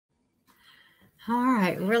All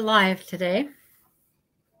right, we're live today.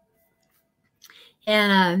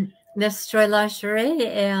 And this is Joy Lacherie,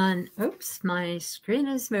 and oops, my screen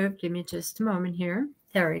has moved. Give me just a moment here.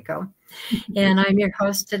 There we go. And I'm your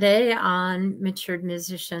host today on Matured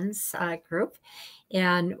Musicians Group.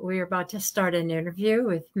 And we're about to start an interview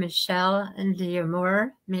with Michele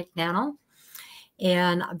D'Amour McDaniel.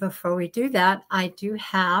 And before we do that, I do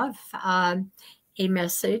have a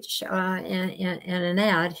message and an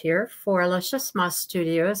ad here for Luscious Moss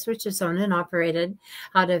Studios, which is owned and operated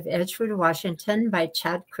out of Edgewood, Washington by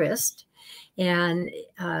Chad Christ. And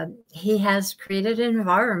he has created an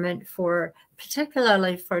environment for,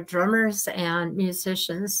 particularly for drummers and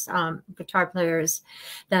musicians, guitar players,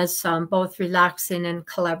 that's both relaxing and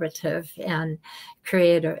collaborative and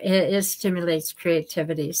creative. It stimulates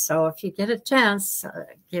creativity. So if you get a chance,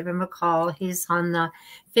 give him a call. He's on the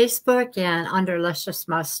Facebook and under Luscious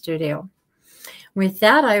Moss Studio. With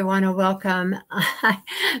that, I want to welcome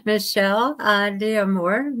Michele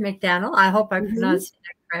D'Amour McDaniel. I hope I'm pronouncing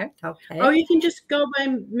it correct. Okay. Oh, you can just go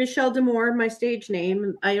by Michele D'Amour, my stage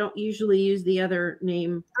name. I don't usually use the other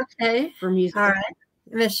name. Okay. For music. All right.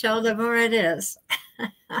 Michele D'Amour it is.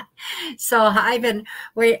 So I've been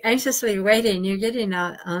anxiously waiting. You're getting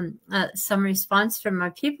some response from my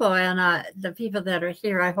people, and the people that are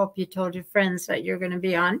here, I hope you told your friends that you're going to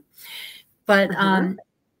be on. But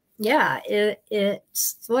yeah,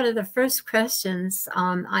 it's one of the first questions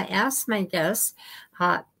I ask my guests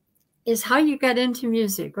is how you got into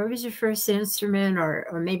music. What was your first instrument,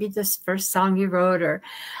 or maybe this first song you wrote, or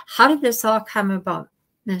how did this all come about,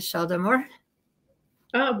 Michele D'Amour?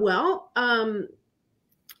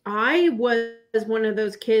 I was one of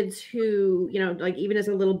those kids who, like even as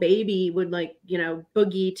a little baby would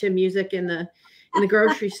boogie to music in the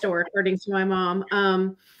grocery store, according to my mom.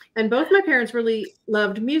 And both my parents really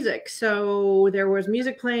loved music. So there was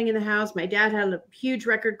music playing in the house. My dad had a huge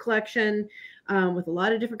record collection with a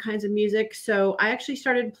lot of different kinds of music. So I actually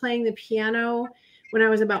started playing the piano when I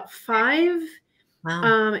was about 5.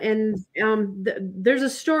 Wow. There's a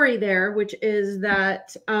story there, which is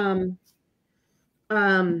that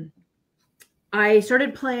I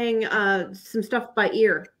started playing some stuff by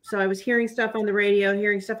ear. So I was hearing stuff on the radio,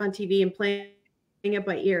 hearing stuff on TV, and playing it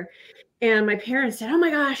by ear. And my parents said, "Oh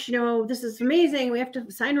my gosh, this is amazing. We have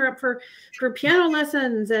to sign her up for piano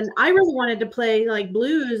lessons." And I really wanted to play like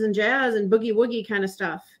blues and jazz and boogie woogie kind of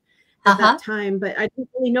stuff at that time, but I didn't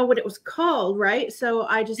really know what it was called, right? So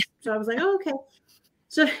I was like, "Oh, okay."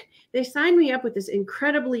 So they signed me up with this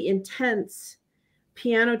incredibly intense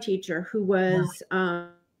piano teacher who was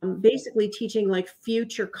basically teaching like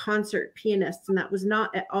future concert pianists, and that was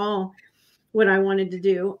not at all what I wanted to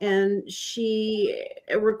do. And she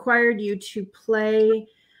required you to play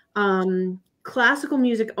classical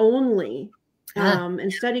music only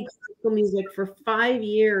and study classical music for 5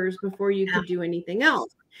 years before you could do anything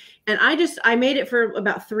else. And I made it for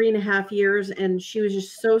about 3.5 years, and she was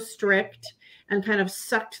just so strict and kind of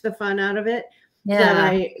sucked the fun out of it that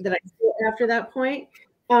I after that point.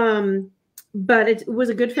 But it was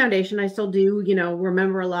a good foundation. I still do,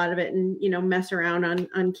 remember a lot of it and, mess around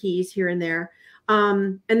on keys here and there.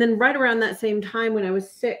 And then right around that same time when I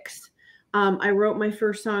was 6, I wrote my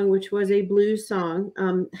first song, which was a blues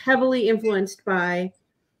song, heavily influenced by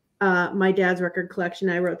my dad's record collection.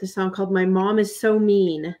 I wrote this song called "My Mom Is So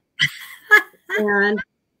Mean." And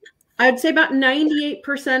I'd say about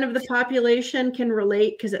 98% of the population can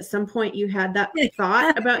relate, because at some point you had that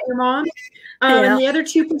thought about your mom. And the other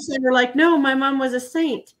 2% are like, "No, my mom was a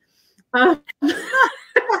saint." My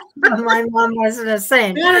mom wasn't a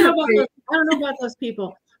saint. I don't know about those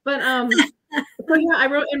people. But so yeah, I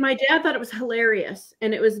wrote, and my dad thought it was hilarious.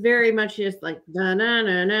 And it was very much just like, na na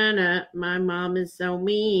na na na, my mom is so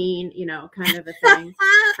mean, kind of a thing.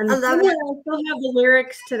 And I still have the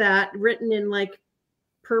lyrics to that written in like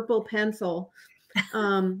purple pencil.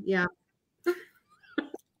 Yeah.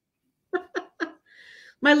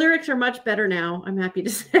 My lyrics are much better now, I'm happy to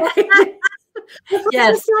say.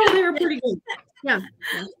 Yes. They were pretty good. Yeah.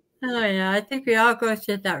 Oh yeah, I think we all go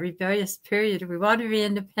through that rebellious period. We want to be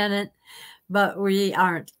independent, but we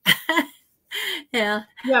aren't. Yeah.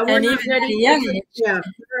 Yeah, we're not ready. Yeah, we're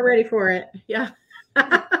not ready for it. Yeah.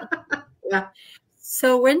 Yeah.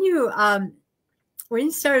 So when you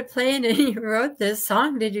started playing and you wrote this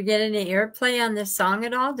song, did you get any airplay on this song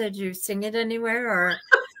at all? Did you sing it anywhere, or?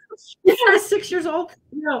 Yeah, I was 6 years old.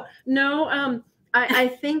 No. I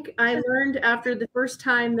think I learned after the first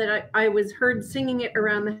time that I was heard singing it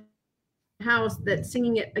around the house that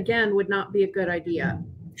singing it again would not be a good idea.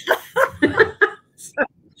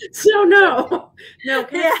 So no,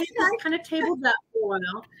 kind of tabled that for a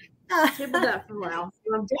while. tabled that for a while.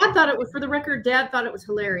 Dad thought it was, for the record, Dad thought it was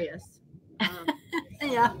hilarious.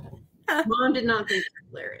 Yeah. Mom did not think it was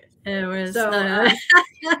hilarious. It was, So,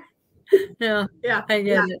 yeah, yeah, I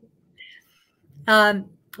get it.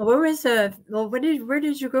 Where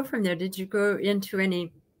did you go from there? Did you go into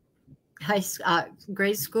any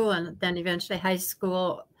grade school and then eventually high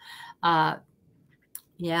school?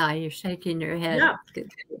 Yeah, you're shaking your head. Yeah.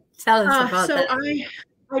 Tell us about so that.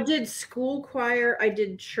 I did school choir. I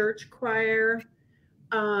did church choir.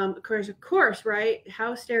 Of course, right?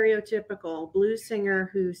 How stereotypical, blues singer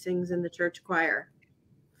who sings in the church choir.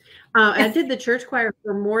 I did the church choir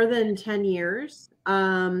for more than 10 years.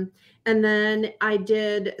 And then I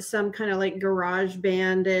did some kind of like garage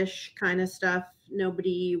bandish kind of stuff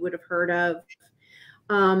nobody would have heard of.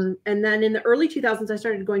 And then in the early 2000s, I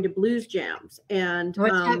started going to blues jams and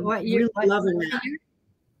What year? really loving that.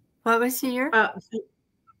 What was the year? What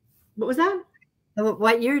was that?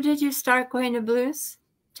 What year did you start going to blues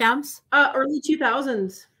jams? Early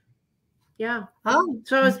 2000s. Yeah. Oh,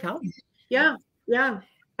 so I was, yeah.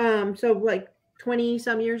 So like 20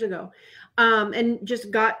 some years ago. And just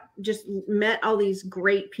met all these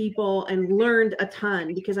great people and learned a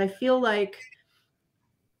ton, because I feel like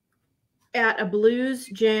at a blues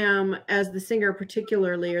jam, as the singer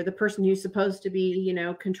particularly, or the person who's supposed to be,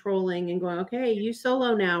 controlling and going, okay, you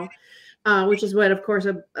solo now, which is what, of course,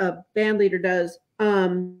 a band leader does.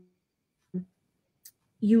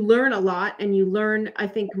 You learn a lot, and you learn, I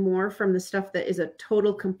think, more from the stuff that is a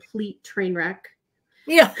total, complete train wreck.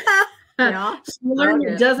 Yeah. Learn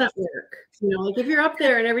it doesn't work. Like if you're up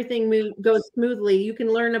there and everything goes smoothly, you can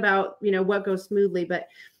learn about, what goes smoothly. But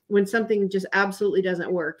when something just absolutely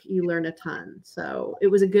doesn't work, you learn a ton. So it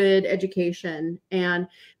was a good education. And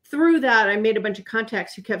through that, I made a bunch of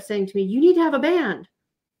contacts who kept saying to me, you need to have a band.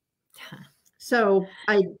 So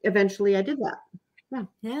I eventually did that.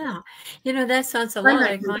 Yeah. That sounds a lot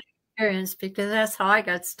like my experience, because that's how I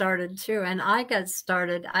got started too. And I got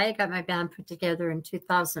my band put together in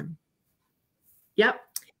 2000. Yep.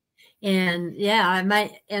 And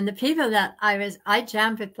and the people that I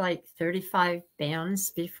jammed with like 35 bands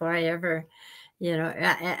before I ever,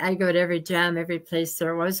 I go to every jam, every place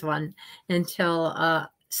there was one, until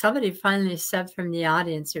somebody finally said from the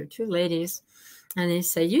audience, there were two ladies, and they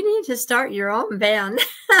say, you need to start your own band.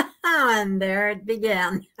 And there it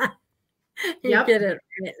began. You get it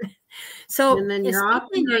right. So, and then you're off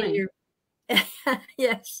and running.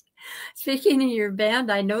 Yes. Speaking of your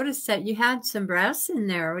band, I noticed that you had some brass in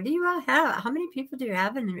there. What do you all have? How many people do you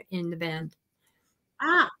have in the band?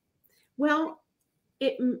 Well,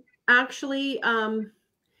 it actually,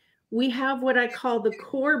 we have what I call the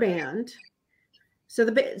core band.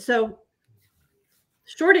 So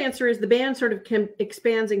short answer is the band sort of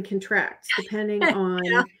expands and contracts depending on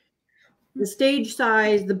the stage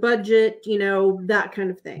size, the budget, that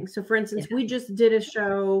kind of thing. So for instance, we just did a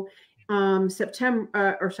show on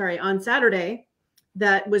Saturday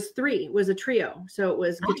that was a trio. So it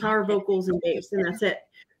was guitar, vocals, and bass, and that's it.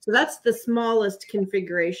 So that's the smallest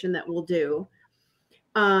configuration that we'll do.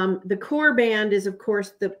 The core band is, of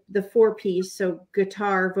course, the 4-piece, so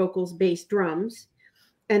guitar, vocals, bass, drums.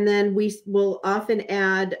 And then we will often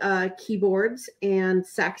add keyboards and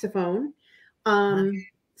saxophone.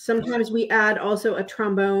 Sometimes we add also a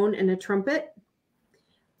trombone and a trumpet.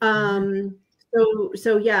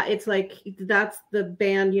 So yeah, it's like that's the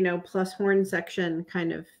band, plus horn section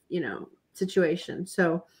kind of, situation.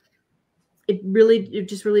 So it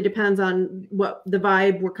just really depends on what the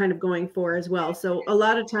vibe we're kind of going for as well. So a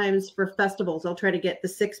lot of times for festivals, I'll try to get the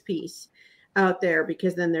 6-piece out there,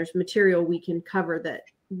 because then there's material we can cover that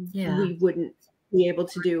we wouldn't be able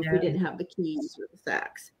to do if we didn't have the keys or the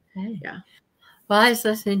sax. Yeah. Well, I was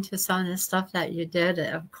listening to some of the stuff that you did,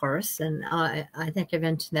 of course, and I think I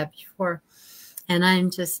mentioned that before. And I'm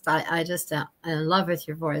just in love with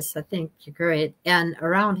your voice. I think you're great. And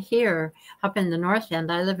around here, up in the North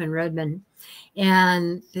End, I live in Redmond,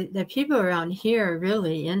 and the people around here are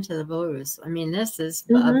really into the blues. I mean, this is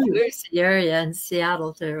a blues area in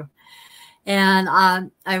Seattle too. And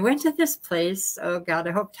I went to this place. Oh God,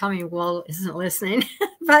 I hope Tommy Wall isn't listening.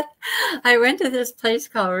 But I went to this place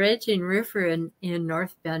called Raging Roofer in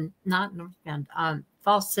North Bend, not North Bend,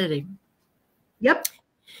 Falls City. Yep.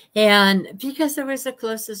 And because it was the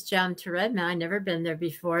closest jam to Redmond, I'd never been there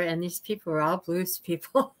before, and these people were all blues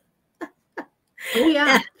people. Oh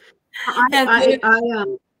yeah. I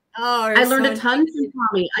learned a ton from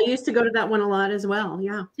Tommy. I used to go to that one a lot as well.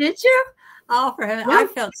 Yeah. Did you? Oh, for him. Yeah. I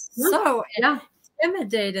felt so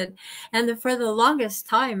intimidated. And for the longest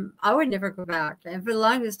time, I would never go back. And for the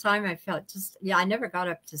longest time, I felt I never got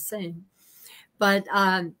up to sing. But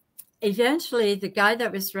eventually the guy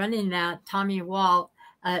that was running that, Tommy Wall,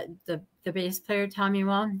 the bass player, Tommy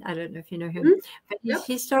Wall, I don't know if you know him, but Yep.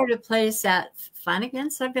 he started a place at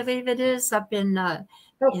Flanagan's, I believe it is, up in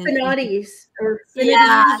Finati's or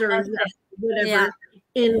yeah, Finities or whatever yeah,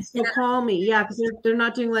 in yeah, Snoqualmie. Yeah, because they're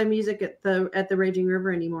not doing live music at the Raging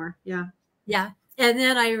River anymore. Yeah. yeah. And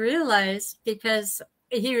then I realized, because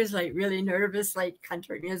he was like really nervous, like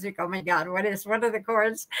country music. Oh my God, what are the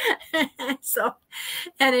chords? So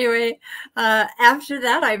anyway, after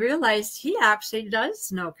that, I realized he actually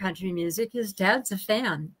does know country music. His dad's a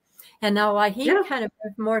fan. And now while he Yeah. kind of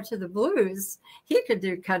moved more to the blues, he could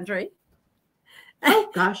do country.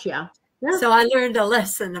 Oh gosh, yeah. Yeah. So I learned a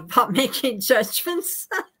lesson about making judgments.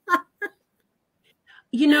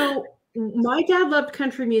 You know, my dad loved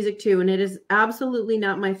country music too, and it is absolutely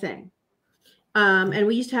not my thing. And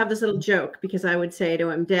we used to have this little joke because I would say to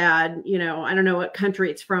him, Dad, you know, I don't know what country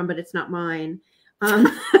it's from, but it's not mine. And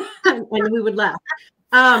we would laugh.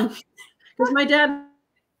 Because my dad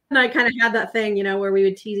and I kind of had that thing, you know, where we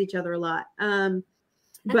would tease each other a lot.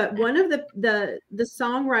 But one of the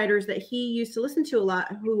songwriters that he used to listen to a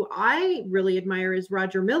lot, who I really admire, is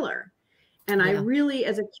Roger Miller. And I really,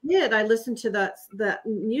 as a kid, I listened to that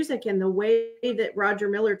music, and the way that Roger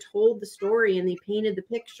Miller told the story and he painted the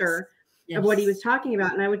picture of what he was talking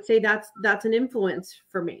about. And I would say that's an influence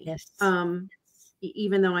for me. Yes.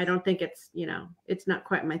 Even though I don't think it's, you know, it's not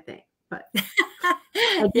quite my thing, but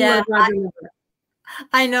yeah,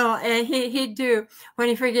 I know. And he'd do, when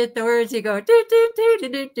he forget the words, he'd go, do, do, do, do,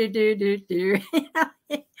 do, do, do, do, do.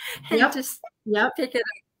 And just pick it up.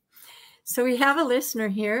 So we have a listener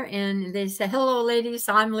here, and they say, hello, ladies,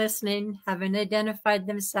 I'm listening. Haven't identified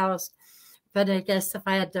themselves. But I guess if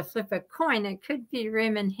I had to flip a coin, it could be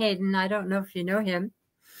Raymond Hayden. I don't know if you know him.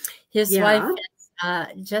 His wife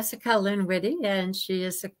is Jessica Lynn Whitty, and she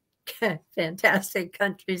is a fantastic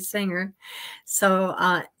country singer. So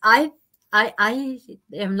I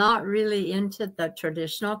am not really into the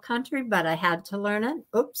traditional country, but I had to learn it.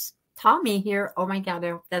 Oops, Tommy here. Oh my God,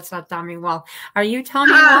 that's not Tommy Wall. Are you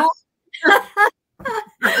Tommy Wall?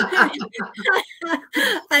 I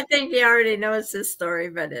think he already knows this story,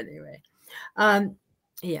 but anyway.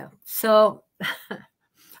 Yeah, so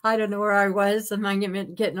I don't know where I was. I'm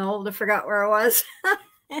getting old. I forgot where I was.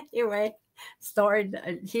 Anyway, story.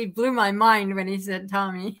 He blew my mind when he said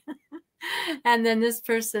Tommy. And then this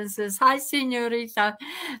person says, hi, senorita.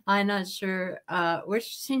 I'm not sure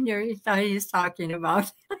which senorita he's talking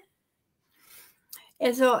about.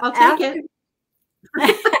 And so I'll take it.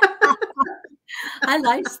 I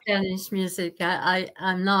like Spanish music.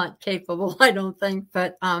 I'm not capable, I don't think,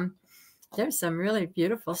 but there's some really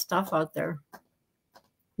beautiful stuff out there.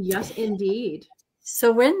 Yes, indeed.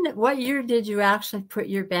 So what year did you actually put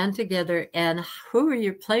your band together, and who were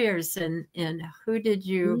your players, and who did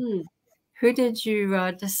you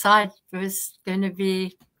decide was going to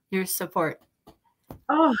be your support?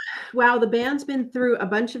 Oh, wow. The band's been through a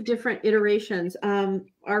bunch of different iterations.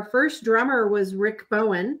 Our first drummer was Rick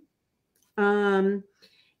Bowen,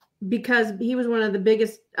 because he was one of the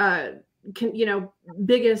biggest,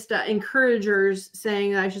 encouragers,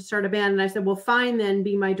 saying that I should start a band. And I said, well, fine, then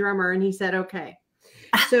be my drummer. And he said, okay.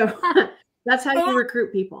 So that's how you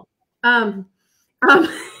recruit people.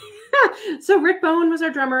 So Rick Bowen was our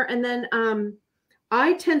drummer. And then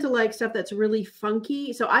I tend to like stuff that's really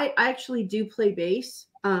funky. So I actually do play bass.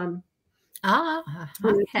 Okay. I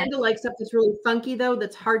tend to like stuff that's really funky, though,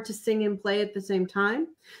 that's hard to sing and play at the same time.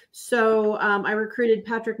 So I recruited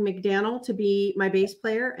Patrick McDaniel to be my bass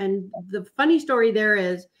player. And the funny story there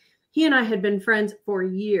is he and I had been friends for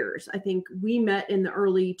years. I think we met in the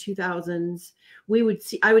early 2000s.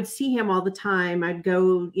 I would see him all the time. I'd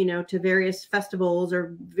go, to various festivals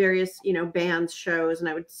or various, bands shows, and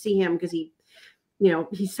I would see him because he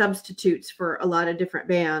substitutes for a lot of different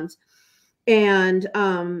bands. And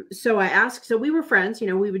so we were friends,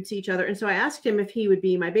 we would see each other. And so I asked him if he would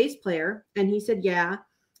be my bass player, and he said, yeah.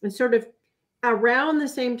 And sort of around the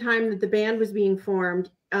same time that the band was being formed,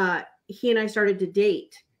 he and I started to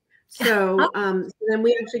date. So then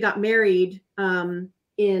we actually got married in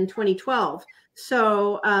 2012.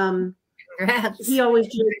 So he always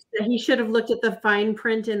jokes that he should have looked at the fine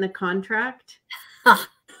print in the contract.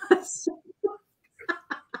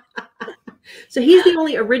 So he's the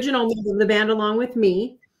only original member of the band along with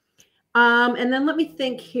me. And then let me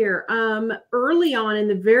think here. Early on in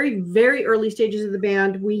the very, very early stages of the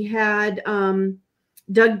band, we had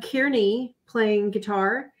Doug Kearney playing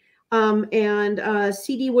guitar. And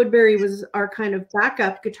C.D. Woodbury was our kind of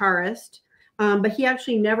backup guitarist. But he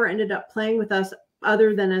actually never ended up playing with us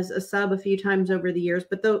other than as a sub a few times over the years.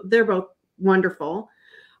 But they're both wonderful.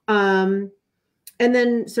 And And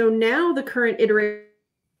then, so now the current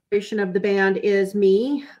iteration of the band is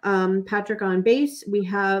me, Patrick on bass. We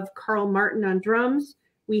have Carl Martin on drums.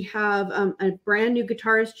 We have a brand new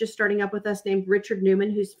guitarist just starting up with us named Richard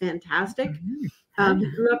Newman, who's fantastic.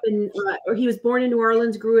 He grew up in, or he was born in New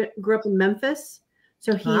Orleans, grew up in Memphis.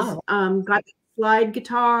 So he's got slide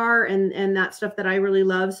guitar and that stuff that I really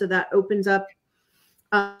love. So that opens up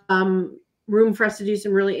room for us to do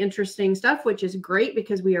some really interesting stuff, which is great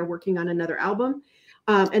because we are working on another album.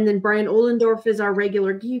 And then Brian Ohlendorf is our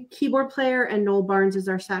regular keyboard player, and Noel Barnes is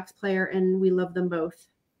our sax player, and we love them both.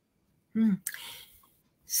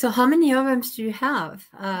 So how many albums do you have?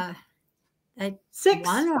 6.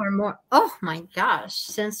 One or more? Oh my gosh.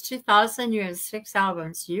 Since 2000, you have 6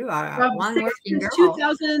 albums. You are one working girl.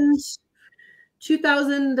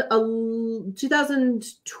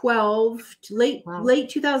 2012, late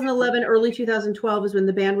 2011, early 2012 is when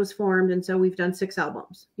the band was formed. And so we've done 6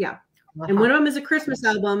 albums. Yeah. And one of them is a Christmas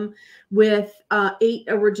album with 8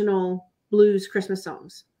 original blues Christmas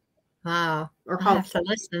songs. Wow. I'll have to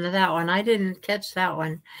listen to that one. I didn't catch that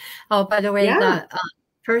one. Oh, by the way, the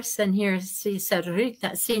person here, he said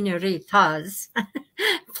Señoritas,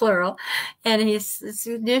 plural, and his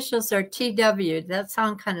initials are TW. That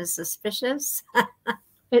sound kind of suspicious.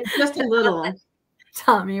 It's just a little.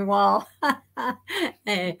 Tommy Wall.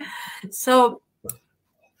 Hey. So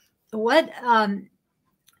what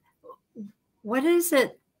is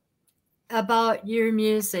it about your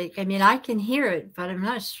music? I mean, I can hear it, but I'm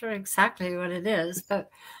not sure exactly what it is. But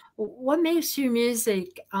what makes your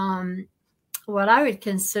music what I would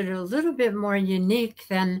consider a little bit more unique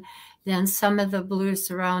than some of the blues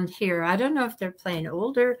around here? I don't know if they're playing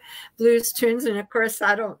older blues tunes, and of course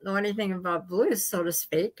I don't know anything about blues, so to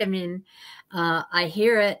speak. I mean, I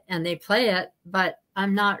hear it and they play it, but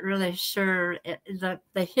I'm not really sure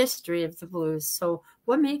the history of the blues. So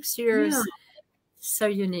what makes yours so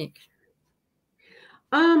unique?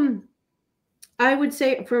 I would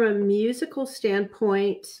say from a musical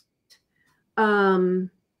standpoint,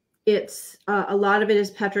 it's a lot of it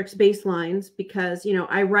is Patrick's bass lines, because, you know,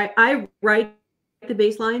 I write the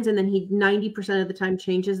bass lines and then he 90% of the time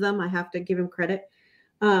changes them. I have to give him credit.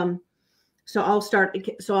 So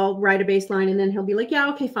I'll write a bass line and then he'll be like, yeah,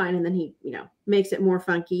 okay, fine. And then he, you know, makes it more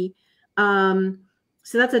funky.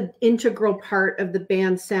 So that's an integral part of the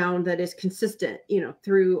band's sound that is consistent, you know,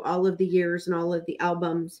 through all of the years and all of the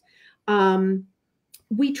albums.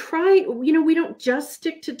 We try, you know, we don't just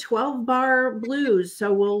stick to 12-bar blues.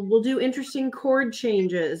 So we'll do interesting chord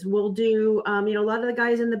changes. We'll do, you know, a lot of the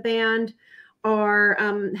guys in the band are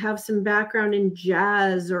have some background in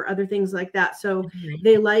jazz or other things like that. So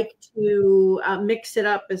they like to mix it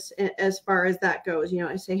up as far as that goes. You know,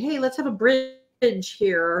 I say, hey, let's have a bridge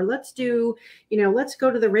here, or let's do, you know, let's go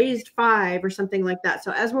to the raised 5 or something like that.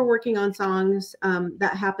 So as we're working on songs,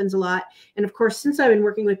 that happens a lot. And of course, since I've been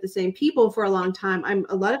working with the same people for a long time, I'm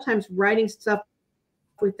a lot of times writing stuff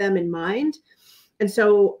with them in mind. And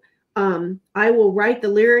so I will write the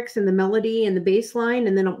lyrics and the melody and the bass line,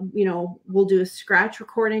 and then, you know, we'll do a scratch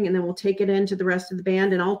recording, and then we'll take it into the rest of the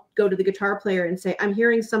band, and I'll go to the guitar player and say, I'm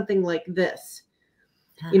hearing something like this.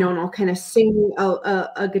 You know, and I'll kind of sing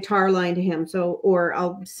a guitar line to him. So, or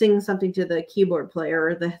I'll sing something to the keyboard player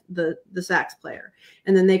or the sax player,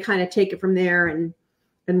 and then they kind of take it from there and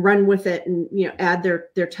run with it, and, you know, add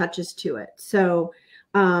their touches to it. So,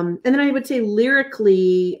 and then I would say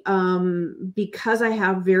lyrically, because I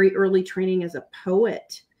have very early training as a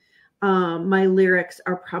poet, my lyrics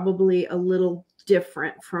are probably a little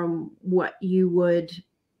different from what you would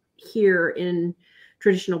hear in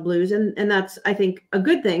traditional blues. And that's, I think, a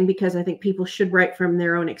good thing, because I think people should write from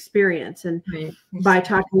their own experience. And by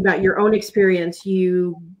talking about your own experience,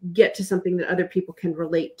 you get to something that other people can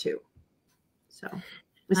relate to. So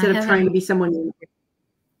instead of trying to be someone.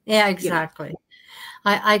 Yeah, exactly. You know.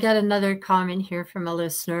 I got another comment here from a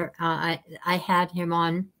listener. I had him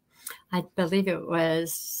on, I believe it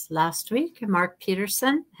was last week, Mark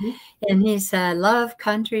Peterson. And he said, love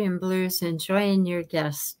country and blues, enjoying your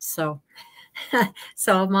guests. So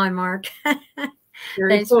my Mark.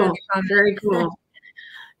 Very cool. Very cool.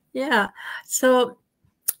 Yeah. So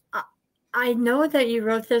I know that you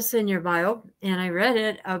wrote this in your bio, and I read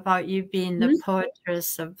it about you being the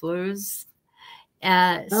Poetess of Blues.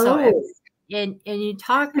 And you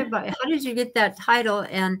talk about, how did you get that title,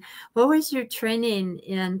 and what was your training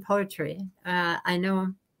in poetry? I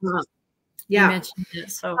know you mentioned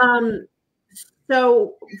it. So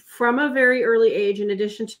from a very early age, in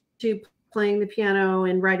addition to playing the piano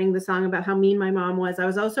and writing the song about how mean my mom was, I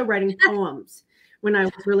was also writing poems when I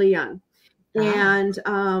was really young. And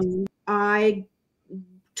I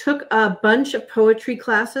took a bunch of poetry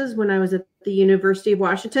classes when I was a the University of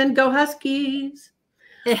Washington. Go Huskies!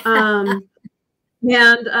 And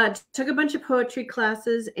took a bunch of poetry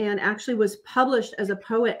classes and actually was published as a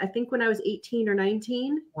poet, I think when I was 18 or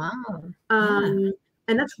 19. Wow. And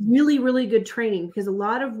that's really, really good training, because a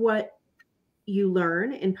lot of what you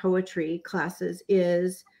learn in poetry classes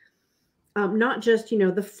is not just,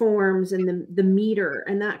 the forms and the meter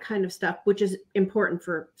and that kind of stuff, which is important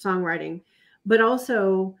for songwriting, but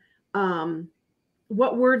also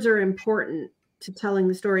what words are important to telling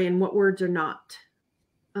the story and what words are not.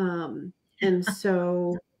 And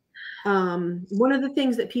so one of the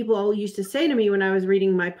things that people all used to say to me when I was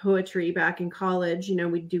reading my poetry back in college,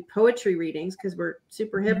 we'd do poetry readings because we're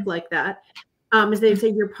super hip like that, is they'd say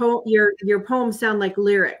your poems sound like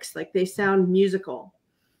lyrics, like they sound musical.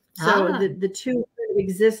 So the two kind of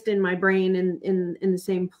exist in my brain in the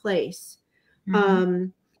same place.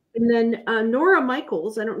 And then Nora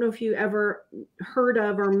Michaels, I don't know if you ever heard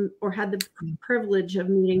of or had the privilege of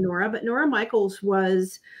meeting Nora, but Nora Michaels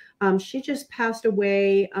was, she just passed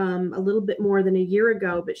away a little bit more than a year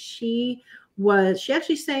ago, but she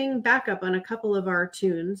actually sang backup on a couple of our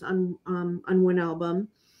tunes on one album.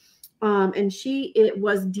 And it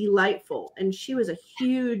was delightful. And she was a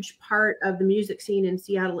huge part of the music scene in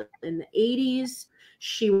Seattle in the 80s.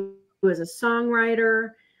 She was a songwriter.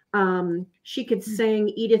 She could sing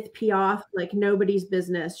Edith Piaf like nobody's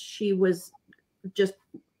business. She was just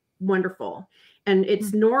wonderful. And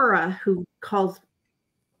it's Nora who called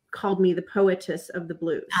me the Poetess of the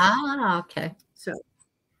Blues. Okay. So,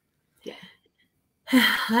 yeah.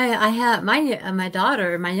 I had my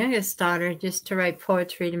daughter, my youngest daughter, used to write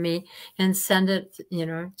poetry to me and send it,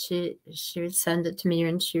 she would send it to me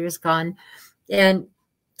when she was gone. And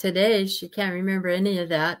today she can't remember any of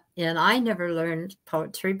that. And I never learned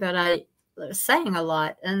poetry, but I sang a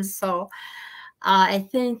lot. And so I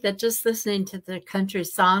think that just listening to the country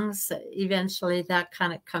songs, eventually that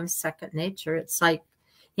kind of comes second nature. It's like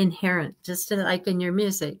inherent, just like in your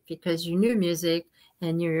music, because you knew music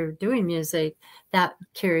and you're doing music, that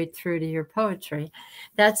carried through to your poetry.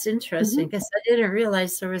 That's interesting, because I didn't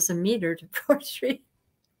realize there was a meter to poetry.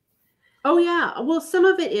 Oh yeah, well, some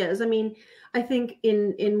of it is. I mean, I think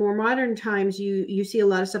in more modern times, you see a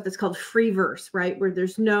lot of stuff that's called free verse, right? Where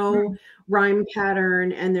there's no rhyme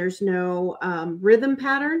pattern and there's no rhythm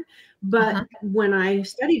pattern. But when I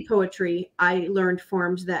studied poetry, I learned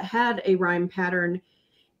forms that had a rhyme pattern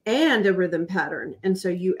and a rhythm pattern. And so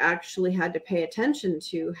you actually had to pay attention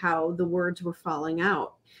to how the words were falling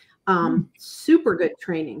out. Super good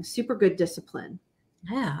training, super good discipline.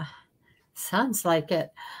 Yeah, sounds like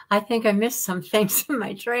it. I think I missed some things in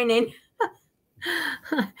my training.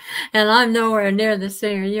 And I'm nowhere near the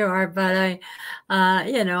singer you are, but I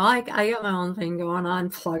got my own thing going on,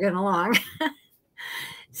 plugging along.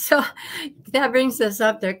 So that brings us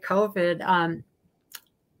up to COVID.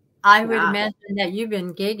 I would imagine that you've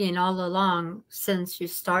been gigging all along since you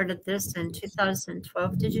started this in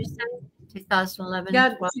 2012, did you say? 2011?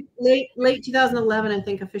 Yeah, late 2011, I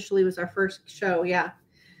think officially was our first show, yeah.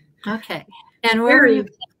 Okay. And where were you?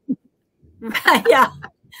 Yeah.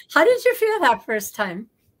 How did you feel that first time?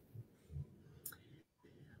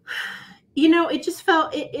 It just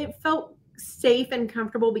felt, it felt safe and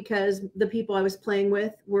comfortable because the people I was playing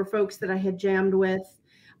with were folks that I had jammed with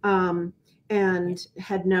and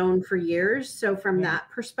had known for years. So from that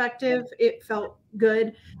perspective, it felt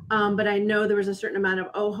good. But I know there was a certain amount of,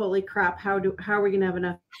 oh, holy crap, how are we going to have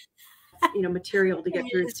enough, material to get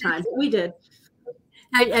through this time? But we did.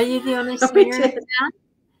 Are you the only singer in the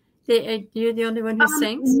band? You're the only one who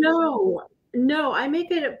sings? No, I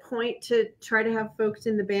make it a point to try to have folks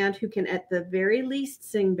in the band who can at the very least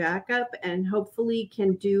sing backup and hopefully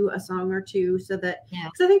can do a song or two, so that,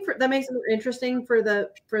 because I think that makes it more interesting for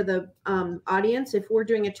the audience. If we're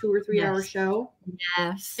doing a 2 or 3 hour show,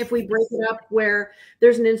 if we break it up where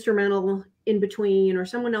there's an instrumental in between or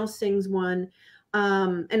someone else sings one,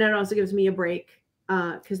 and it also gives me a break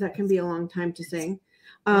because that can be a long time to sing.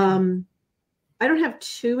 I don't have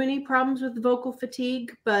too many problems with vocal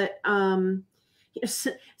fatigue, but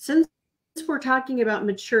since we're talking about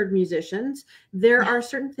matured musicians, there are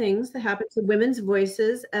certain things that happen to women's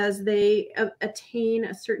voices as they attain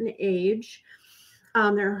a certain age.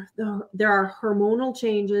 There are hormonal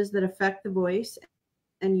changes that affect the voice,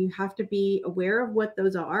 and you have to be aware of what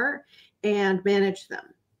those are and manage them.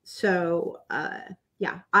 So, I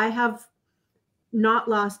have not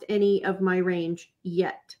lost any of my range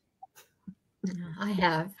yet. I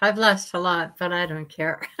have. I've lost a lot, but I don't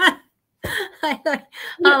care. I like but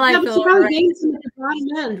you probably gained some at the bottom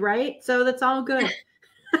end, right? So that's all good.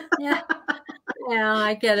 Yeah,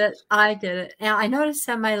 I get it. And I noticed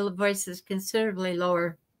that my voice is considerably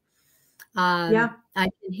lower Yeah. I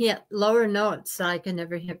can hit lower notes that I can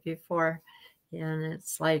never hit before. And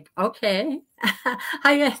it's like, okay.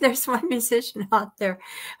 There's one musician out there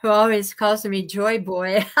who always calls me Joy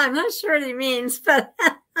Boy. I'm not sure what he means, but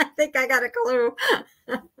I think I got a clue.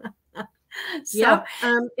 So, Yep.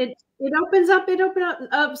 It opens up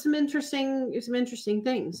some interesting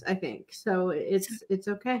things, I think. So it's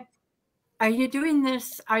okay. are you doing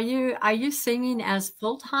this? Are you singing as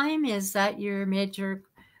full time? Is that your major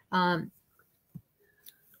job?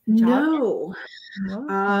 No. No.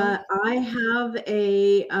 Oh, I have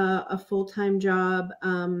a full-time job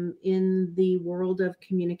in the world of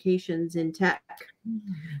communications in tech. my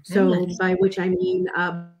So goodness. by which I mean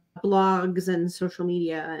blogs and social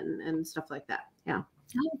media and stuff like that. Yeah.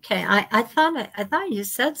 Okay, I thought you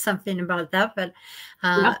said something about that, but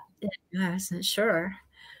uh, Yep. I wasn't sure.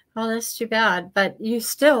 Well, that's too bad. But you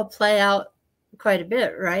still play out quite a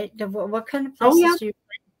bit, right? What kind of Oh yeah. places do you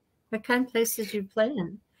what kind of places do you play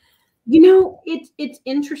in? You know, it's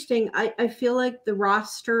interesting. I feel like the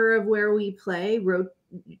roster of where we play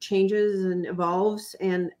changes and evolves,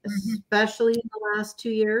 and Mhm. especially in the last 2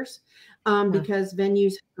 years, Yeah. because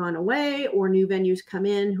venues have gone away or new venues come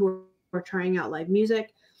in who are trying out live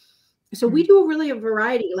music. So we Mm. do really a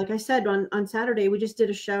variety. Like I said, on Saturday, we just did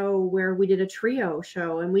a show where we did a trio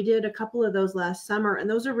show, and we did a couple of those last summer, and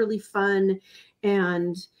those are really fun.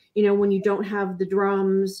 And when you don't have the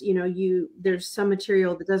drums, there's some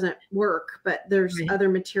material that doesn't work, but there's Right. other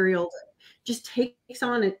material that just takes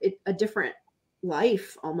on a different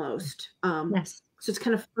life almost. Yes. So it's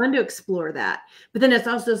kind of fun to explore that. But then it's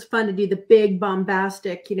also fun to do the big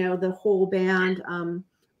bombastic, the whole band.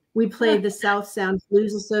 We Yeah. played the South Sound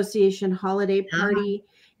Blues Association holiday party.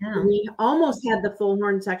 Yeah. We almost had the full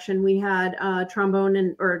horn section. We had trombone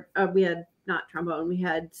we had not trombone, we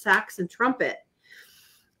had sax and trumpet.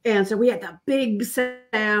 And so we had that big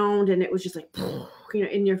sound, and it was just like,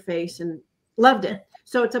 in your face, and loved it.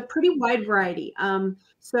 So it's a pretty wide variety.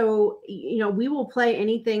 So we will play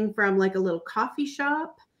anything from like a little coffee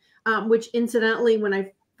shop, which incidentally, when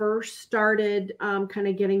I first started kind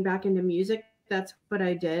of getting back into music, that's what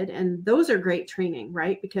I did. And those are great training,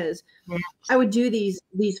 right? Because Yeah. I would do these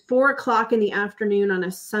 4 o'clock in the afternoon on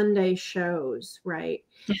a Sunday shows, right?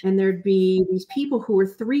 And there'd be these people who were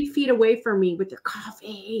 3 feet away from me with their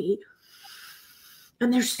coffee,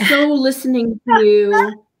 and they're so listening to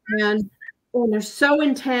you, and they're so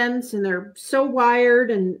intense, and they're so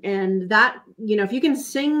wired, and that, if you can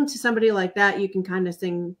sing to somebody like that, you can kind of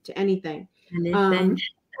sing to anything. Anything. Um,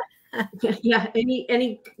 yeah, any,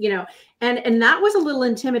 and that was a little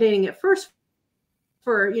intimidating at first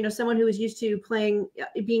for someone who was used to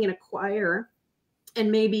being in a choir, and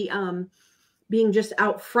maybe being just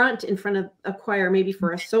out front in front of a choir, maybe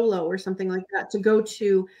for a solo or something like that, to go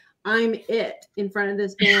to I'm it in front of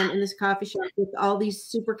this band in this coffee shop with all these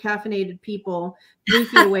super caffeinated people 3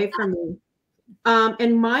 feet away from me.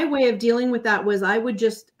 And my way of dealing with that was I would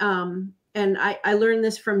just and I learned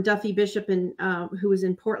this from Duffy Bishop, and who was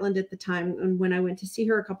in Portland at the time, and when I went to see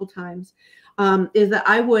her a couple times, is that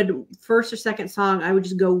I would, first or second song, I would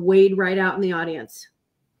just go wade right out in the audience,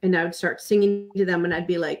 and I would start singing to them, and I'd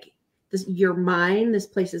be like, "This, you're mine. This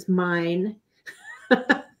place is mine."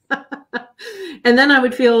 And then I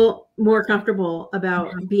would feel more comfortable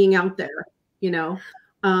about being out there,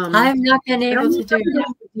 I've not been but I able know to do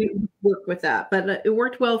that. everybody work with that, but it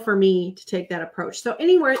worked well for me to take that approach. So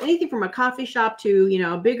anything from a coffee shop to,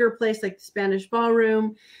 a bigger place like the Spanish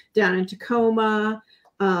Ballroom down in Tacoma.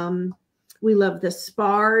 We love the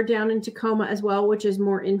Spar down in Tacoma as well, which is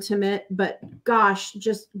more intimate, but gosh,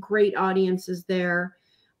 just great audiences there.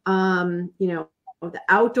 The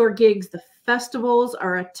outdoor gigs, the festivals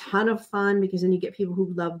are a ton of fun because then you get people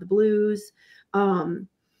who love the blues.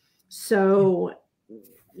 So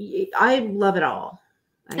I love it all,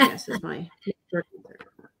 I guess, is my short answer.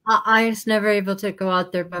 I was never able to go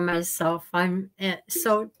out there by myself.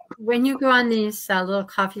 So when you go on these little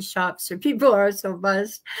coffee shops where people are so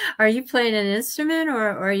buzzed, are you playing an instrument, or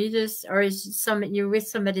are you just, or is you with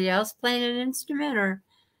somebody else playing an instrument, or?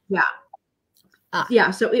 Yeah. Ah,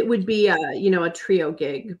 Yeah. So it would be a trio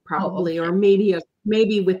gig oh, probably, or okay,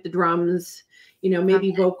 maybe with the drums, maybe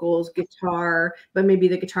okay, vocals, guitar, but maybe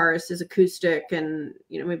the guitarist is acoustic, and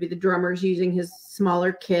maybe the drummer's using his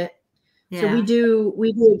smaller kit. So we yeah,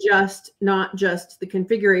 do adjust not just the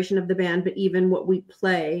configuration of the band, but even what we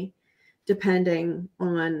play, depending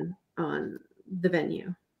on the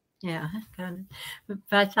venue. yeah, got it. But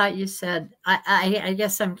I thought you said, I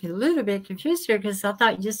guess I'm a little bit confused here because I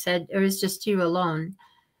thought you said it was just you alone.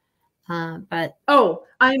 But Oh,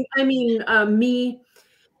 I mean, me,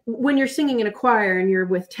 when you're singing in a choir and you're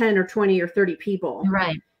with 10 or 20 or 30 people,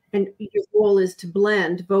 right, and your goal is to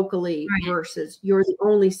blend vocally Right. versus you're the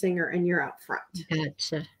only singer and you're out front.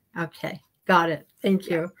 Gotcha. Okay. Got it. Thank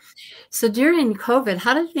Yeah. you. So during COVID,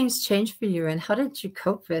 how did things change for you, and how did you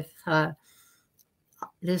cope with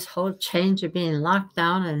this whole change of being locked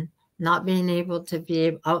down and not being able to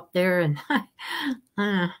be out there? And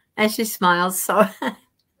and she smiles. So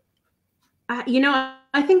You know,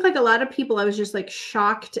 I think like a lot of people, I was just like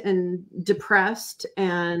shocked and depressed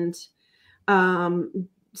and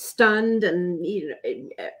stunned and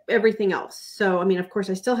everything else. So, I mean, of course,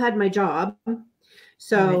 I still had my job.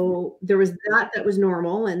 So there was that was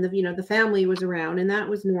normal, and the family was around, and that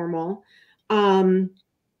was normal.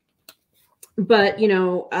 But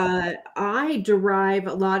I derive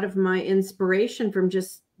a lot of my inspiration from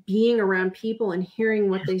just being around people and hearing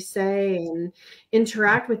what they say and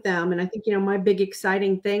interact with them. And I think, my big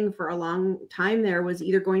exciting thing for a long time there was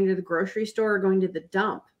either going to the grocery store or going to the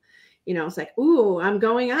dump. It's like, ooh, I'm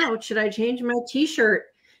going out. Should I change my t-shirt?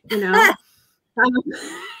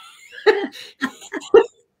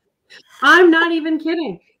 I'm not even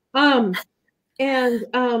kidding. And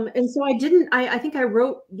so I think I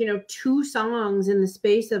wrote, 2 songs in the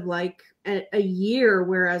space of like a year,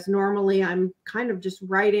 whereas normally I'm kind of just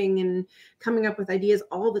writing and coming up with ideas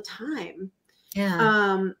all the time.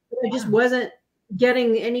 yeah. I just wasn't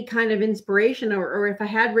getting any kind of inspiration, or if I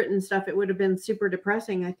had written stuff, it would have been super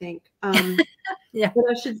depressing, I think. Yeah. But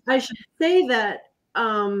I should say that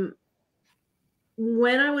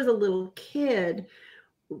when I was a little kid,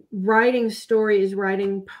 writing stories,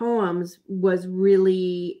 writing poems was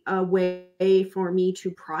really a way for me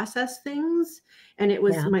to process things, and it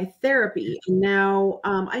was my therapy. And now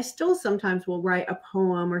I still sometimes will write a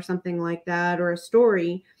poem or something like that, or a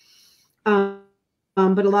story, but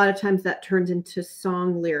a lot of times that turns into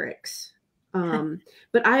song lyrics. But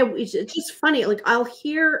it's just funny, like I'll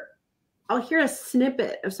hear a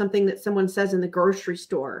snippet of something that someone says in the grocery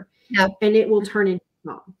store, and it will turn into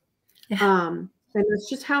a song. And that's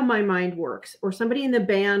just how my mind works. Or somebody in the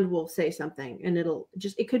band will say something, and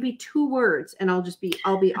it could be 2 words, and I'll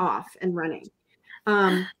be off and running.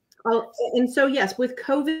 And so, yes, with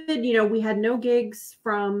COVID, we had no gigs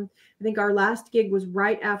I think our last gig was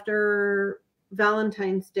right after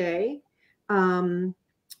Valentine's Day,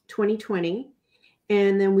 2020.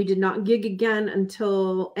 And then we did not gig again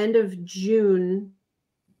until end of June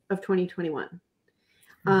of 2021.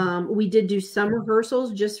 We did do some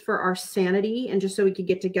rehearsals just for our sanity and just so we could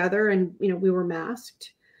get together, and we were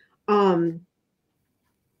masked. And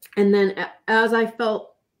then as I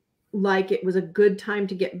felt like it was a good time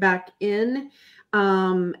to get back in,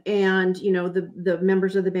 and the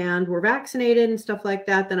members of the band were vaccinated and stuff like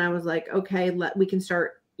that, then I was like, okay, we can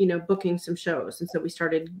start booking some shows. And so we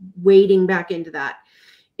started wading back into that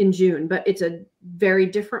in June. But it's a very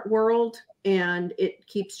different world, and it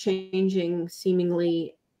keeps changing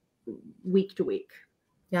seemingly week to week.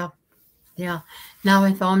 Yeah. Now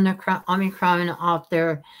with Omicron out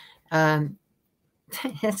there,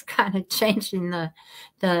 it's kind of changing the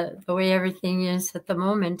way everything is at the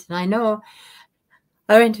moment. And I know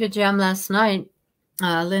I went to a jam last night.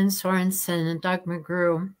 Lynn Sorensen and Doug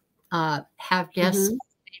McGrew have guest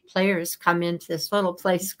players come into this little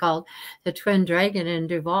place called the Twin Dragon in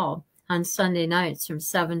Duval on Sunday nights from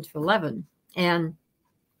 7 to 11. And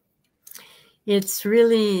it's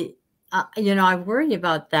really, I worry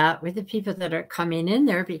about that with the people that are coming in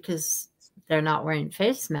there, because they're not wearing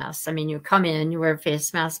face masks. I mean, you come in, you wear a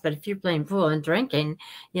face mask, but if you're playing pool and drinking,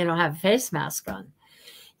 you don't have a face mask on.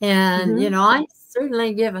 And, I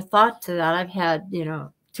certainly give a thought to that. I've had,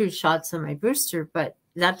 2 shots of my booster, but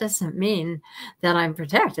that doesn't mean that I'm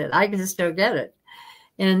protected. I can still get it.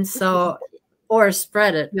 And so, or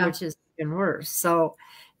spread it, which is even worse. So,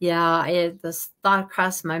 this thought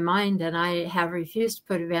crossed my mind, and I have refused to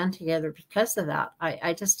put a band together because of that.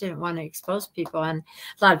 I just didn't want to expose people. And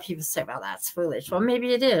a lot of people say, well, that's foolish. Well,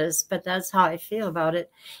 maybe it is, but that's how I feel about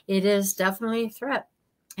it. It is definitely a threat.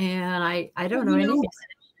 And I don't know anything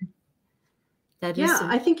that is.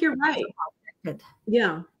 I think you're right.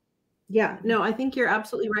 Yeah. No, I think you're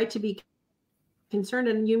absolutely right to be concerned.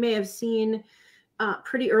 And you may have seen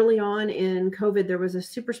pretty early on in COVID, there was a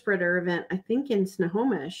super spreader event, I think in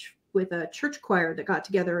Snohomish, with a church choir that got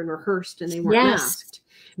together and rehearsed, and they weren't masked.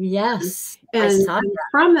 Yes. And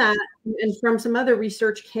from that, and from some other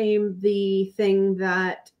research, came the thing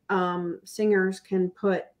that singers can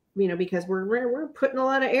put, because we're putting a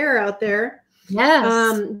lot of air out there.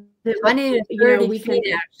 Yes. 20 to 30 we can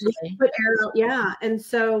actually put air out. And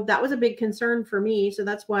so that was a big concern for me. So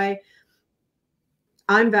that's why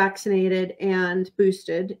I'm vaccinated and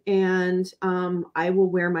boosted, and I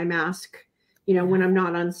will wear my mask, when I'm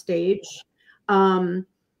not on stage.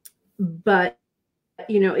 But,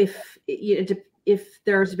 if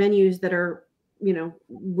there's venues that are,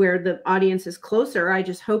 where the audience is closer, I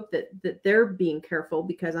just hope that they're being careful,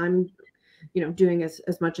 because I'm, doing as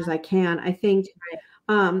much as I can. I think,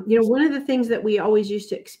 one of the things that we always used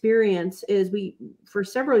to experience is for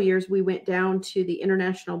several years, we went down to the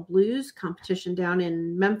International Blues competition down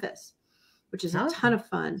in Memphis, which is a ton of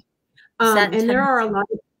fun. And there are a lot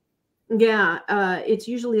of, it's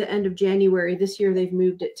usually the end of January. This year they've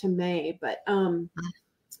moved it to May, but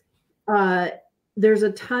there's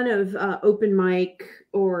a ton of open mic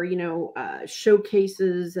or,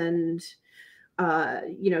 showcases and,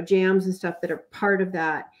 jams and stuff that are part of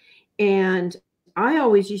that. And I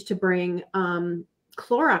always used to bring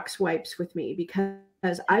Clorox wipes with me,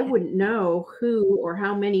 because I wouldn't know who or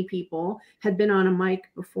how many people had been on a mic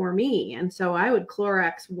before me. And so I would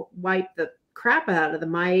Clorox wipe the crap out of the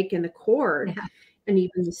mic and the cord and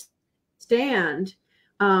even the stand,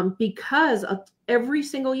 because every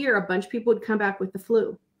single year a bunch of people would come back with the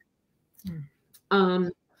flu.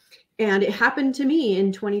 And it happened to me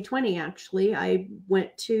in 2020. Actually, I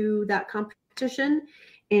went to that competition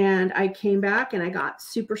and I came back and I got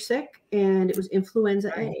super sick, and it was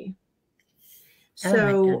influenza A.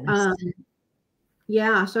 So,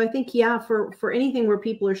 so I think, for anything where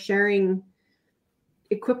people are sharing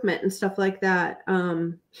equipment and stuff like that,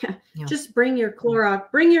 just bring your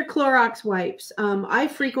Clorox wipes. I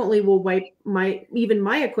frequently will wipe my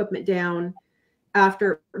equipment down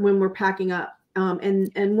when we're packing up.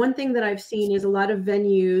 And one thing that I've seen is a lot of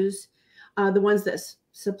venues, the ones that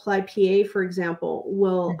supply PA, for example,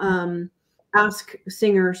 will ask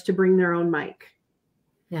singers to bring their own mic.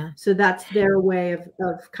 Yeah. So that's their way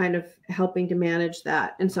of kind of helping to manage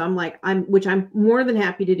that. And so which I'm more than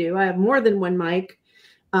happy to do. I have more than one mic.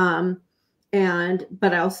 But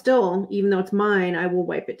I'll still, even though it's mine, I will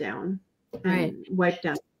wipe it down and wipe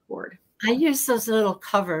down the cord. I use those little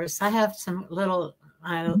covers. I have some little,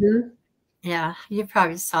 yeah, you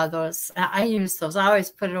probably saw those. I use those. I always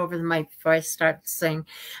put it over the mic before I start to sing.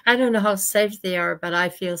 I don't know how safe they are, but I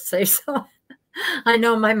feel safe. So I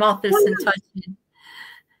know my mouth isn't touching.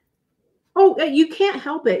 Oh, you can't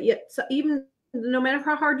help it. Yet, so even no matter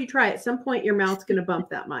how hard you try, at some point your mouth's going to bump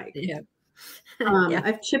that mic. Yeah.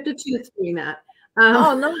 I've chipped a tooth doing that.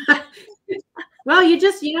 Oh, no. Well, you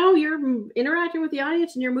just, you're interacting with the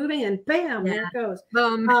audience and you're moving and bam, there it goes.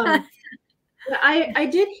 I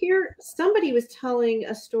did hear somebody was telling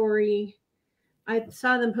a story. I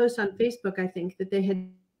saw them post on Facebook, I think, that they had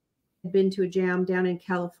been to a jam down in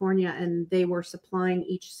California and they were supplying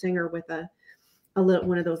each singer with a little,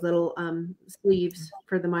 one of those little sleeves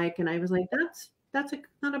for the mic. And I was like, that's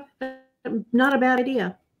not a bad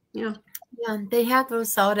idea. Yeah. Yeah, they had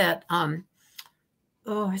those out at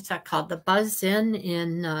what's that called? The Buzz Inn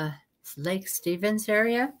in Lake Stevens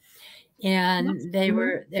area. And they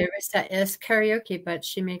were set as karaoke, but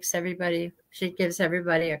she gives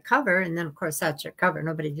everybody a cover, and then of course that's your cover.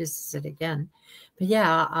 Nobody uses it again. But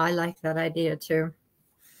yeah, I like that idea too.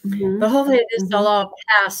 But hopefully this will all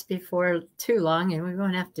pass before too long, and we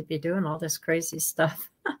won't have to be doing all this crazy stuff.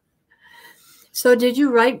 So did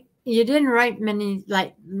you write? You didn't write many,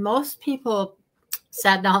 like most people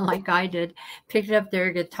sat down like I did, picked up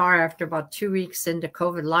their guitar after about 2 weeks into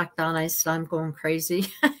COVID lockdown. I said, I'm going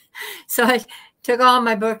crazy. So I took all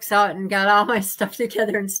my books out and got all my stuff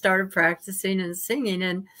together and started practicing and singing.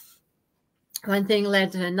 And one thing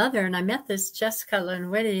led to another. And I met this Jessica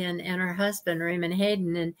Linwiddie and her husband, Raymond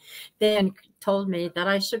Hayden. And they told me that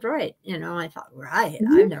I should write. I thought, right,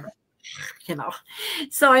 I've never,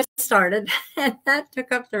 So I started, and that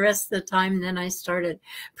took up the rest of the time. And then I started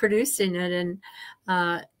producing it. And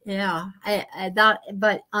I thought,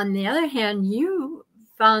 but on the other hand, you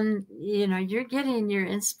found, you're getting your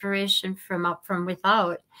inspiration from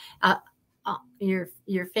without.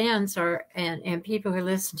 Your fans are and people who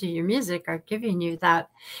listen to your music are giving you that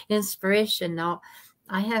inspiration. Now,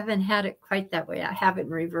 I haven't had it quite that way. I have it in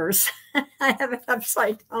reverse. I have it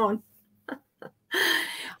upside down.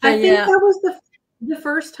 I think that was the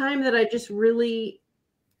first time that I just really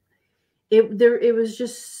it was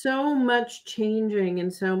just so much changing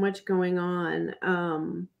and so much going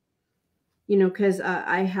on. Because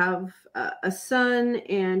I have a son,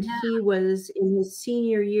 and he was in his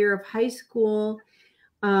senior year of high school.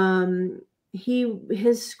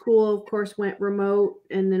 His school, of course, went remote,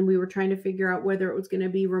 and then we were trying to figure out whether it was going to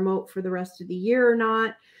be remote for the rest of the year or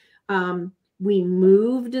not. We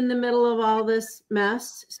moved in the middle of all this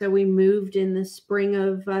mess. So we moved in the spring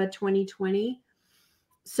of 2020.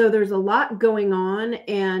 So there's a lot going on,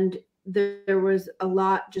 and there was a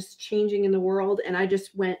lot just changing in the world. And I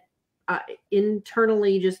just went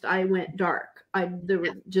internally, I went dark. I'm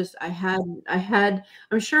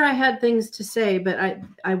sure I had things to say, but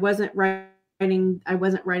I wasn't writing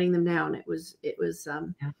them down. It was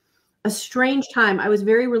Yeah. a strange time. I was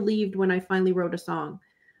very relieved when I finally wrote a song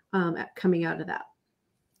coming out of that.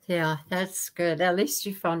 Yeah, that's good. At least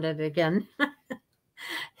you found it again.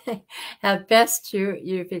 At best,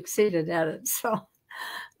 you've exceeded at it. So,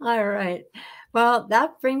 all right. Well,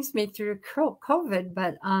 that brings me through COVID,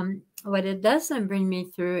 but what it doesn't bring me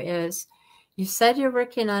through is you said you're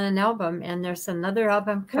working on an album, and there's another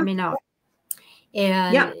album Yeah. coming out,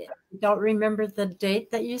 and Yeah. don't remember the date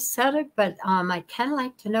that you said it, but I kind of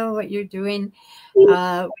like to know what you're doing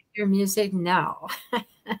with your music now,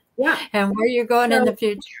 Yeah. and where you're going in the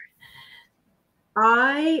future.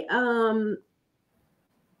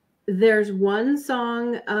 There's one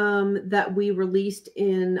song that we released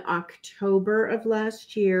in October of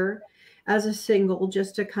last year as a single,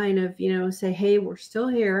 just to kind of, say, hey, we're still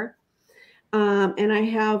here. And I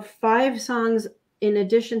have 5 songs in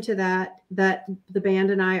addition to that the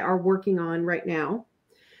band and I are working on right now.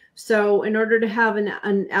 So in order to have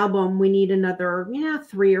an album, we need another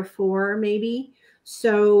 3 or 4 maybe.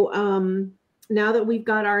 So now that we've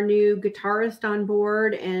got our new guitarist on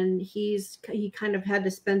board, and he kind of had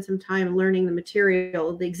to spend some time learning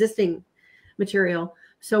the existing material.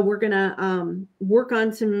 So we're gonna work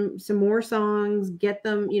on some more songs, get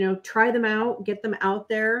them, try them out, get them out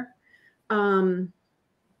there.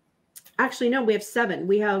 Actually, no, we have 7.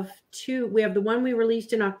 We have 2. We have the one we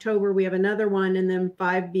released in October. We have another one, and then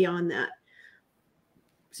 5 beyond that.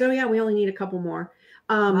 So yeah, we only need a couple more.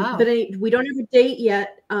 Wow. But we don't have a date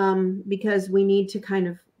yet because we need to kind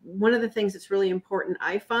of, one of the things that's really important,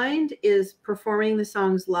 I find, is performing the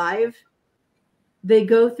songs live. They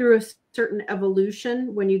go through a certain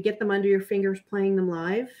evolution when you get them under your fingers playing them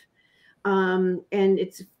live. And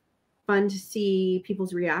it's fun to see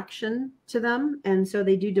people's reaction to them. And so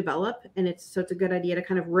they do develop, and it's a good idea to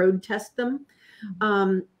kind of road test them.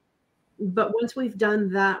 But once we've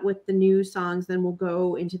done that with the new songs, then we'll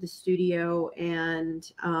go into the studio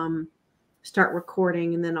and start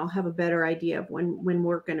recording, and then I'll have a better idea of when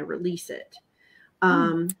we're going to release it.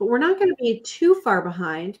 But we're not going to be too far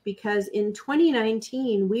behind, because in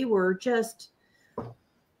 2019 we were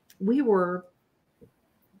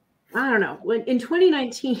I don't know. In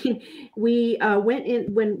 2019, we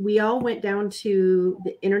when we all went down to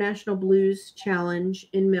the International Blues Challenge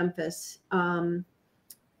in Memphis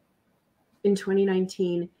in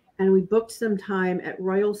 2019, and we booked some time at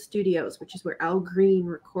Royal Studios, which is where Al Green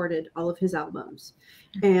recorded all of his albums.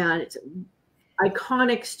 And it's an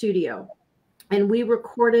iconic studio. And we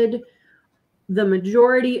recorded the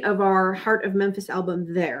majority of our Heart of Memphis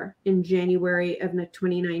album there in January of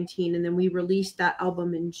 2019. And then we released that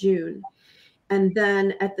album in June. And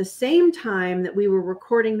then at the same time that we were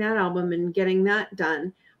recording that album and getting that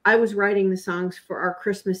done, I was writing the songs for our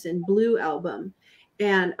Christmas in Blue album.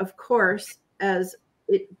 And of course,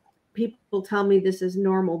 people tell me this is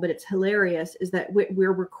normal, but it's hilarious, is that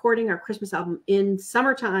we're recording our Christmas album in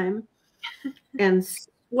summertime and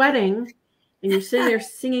sweating, and you're sitting there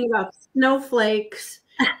singing about snowflakes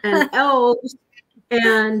and elves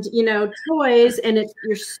and toys, and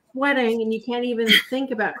you're sweating and you can't even think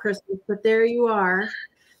about Christmas, but there you are.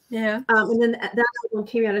 Yeah. And then that album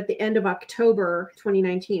came out at the end of October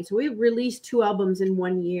 2019. So we released 2 albums in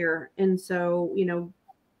 1 year. And so,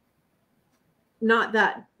 not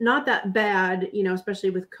that bad, especially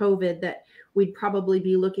with COVID, that we'd probably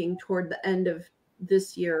be looking toward the end of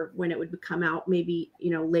this year when it would come out, maybe,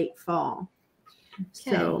 late fall.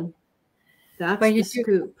 Okay. So that's the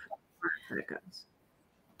scoop. Where it goes.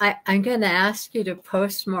 I'm going to ask you to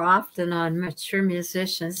post more often on Mature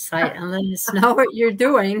Musicians site and let us know what you're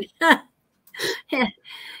doing. I can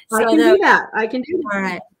do that. All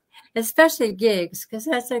right. Especially gigs, because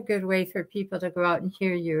that's a good way for people to go out and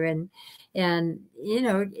hear you and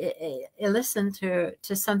listen to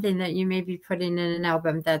something that you may be putting in an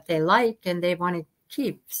album that they like and they want to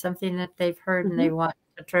keep, something that they've heard and they want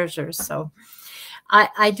to treasure. So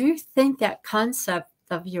I do think that concept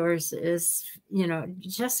of yours is,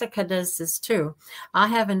 Jessica does this too. I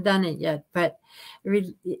haven't done it yet, but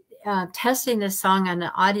testing the song on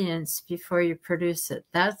the audience before you produce it,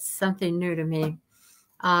 that's something new to me.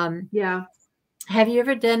 Yeah. Have you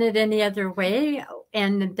ever done it any other way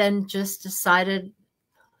and then just decided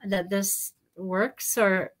that this works,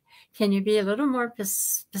 or can you be a little more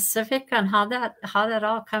specific on how that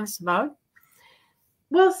all comes about?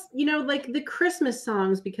 Well, like the Christmas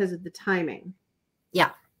songs, because of the timing.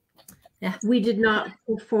 Yeah. We did not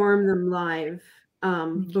perform them live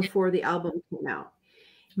before the album came out.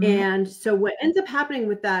 And so what ends up happening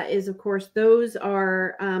with that is, of course, those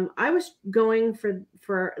are, I was going for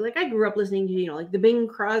like, I grew up listening to, you know, like the Bing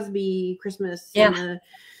Crosby Christmas Yeah.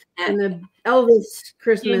 and the Elvis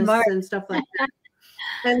Christmas Mark. and stuff like that.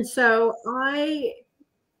 And so a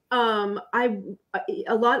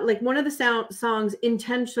lot, like one of the songs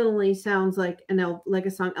intentionally sounds like like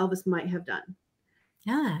a song Elvis might have done.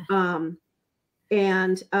 Yeah.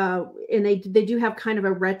 And they do have kind of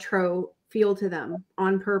a retro feel to them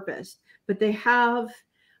on purpose, but they have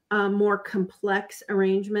more complex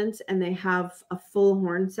arrangements and they have a full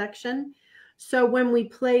horn section. So when we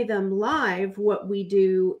play them live, what we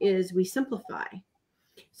do is we simplify.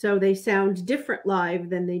 So they sound different live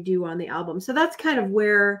than they do on the album. So that's kind of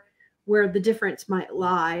where the difference might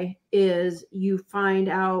lie, is you find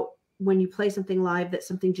out when you play something live that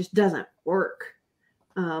something just doesn't work.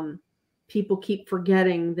 People keep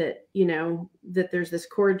forgetting that, you know, that there's this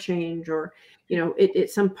chord change, or, you know,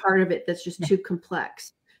 it's some part of it that's just too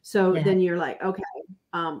complex. So then you're like, okay,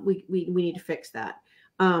 we need to fix that.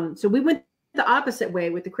 So we went the opposite way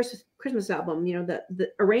with the Christmas album. You know,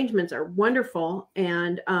 the arrangements are wonderful,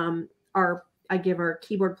 and I give our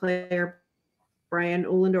keyboard player Brian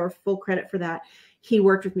Ohlendorf full credit for that. He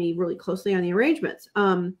worked with me really closely on the arrangements,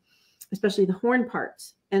 especially the horn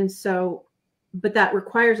parts. And so, but that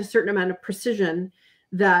requires a certain amount of precision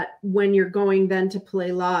that when you're going then to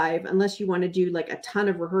play live, unless you want to do like a ton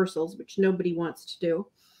of rehearsals, which nobody wants to do.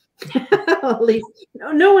 At least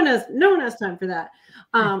no one has time for that.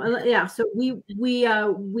 Yeah. So we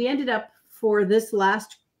ended up, for this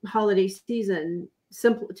last holiday season,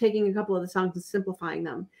 taking a couple of the songs and simplifying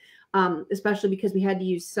them, especially because we had to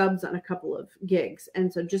use subs on a couple of gigs.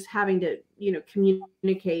 And so just having to, you know,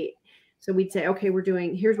 communicate. So we'd say, okay,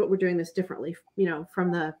 here's what we're doing this differently, you know,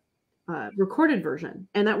 from the recorded version.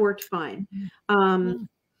 And that worked fine.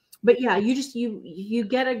 But yeah, you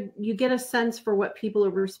get a sense for what people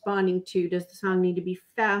are responding to. Does the song need to be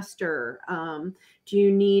faster? Do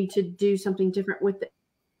you need to do something different with the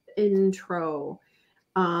intro?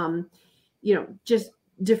 You know, just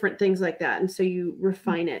different things like that. And so you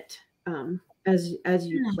refine it as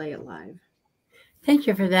you play it live. Thank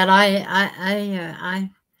you for that.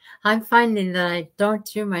 I'm finding that I don't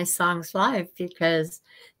do my songs live because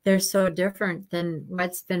they're so different than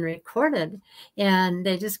what's been recorded. And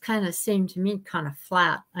they just kind of seem to me kind of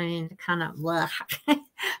flat. I mean, kind of blah.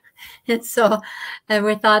 And so, and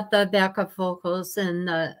without the backup vocals and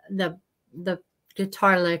the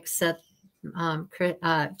guitar licks that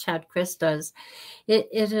Chad Chris does, it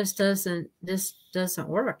just doesn't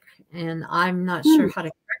work. And I'm not sure how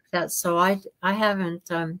to correct that. So I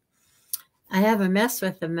haven't messed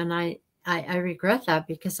with them, and I regret that,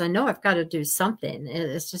 because I know I've got to do something.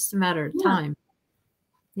 It's just a matter of time.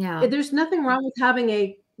 Yeah. There's nothing wrong with having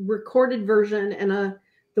a recorded version and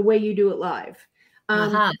the way you do it live.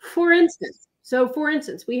 For instance,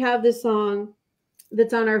 we have this song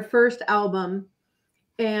that's on our first album,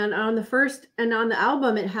 and on the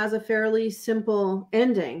album, it has a fairly simple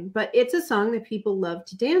ending, but it's a song that people love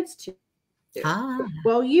to dance to.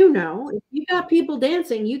 Well, you know, if you got people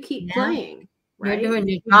dancing, you keep playing. Right? You're doing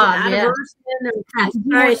your job. Yeah.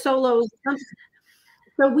 More solos.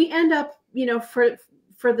 So we end up, you know, for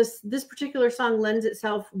this particular song lends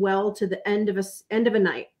itself well to the end of a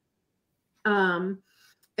night.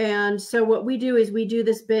 And so what we do is we do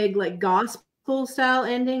this big like gospel style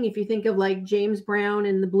ending. If you think of like James Brown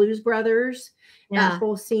and the Blues Brothers, that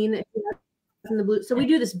whole scene that in the blues. So we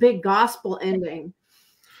do this big gospel ending,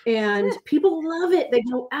 and people love it. They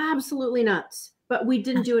go absolutely nuts. But we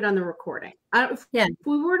didn't do it on the recording. If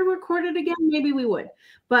we were to record it again, maybe we would.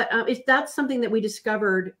 But if that's something that we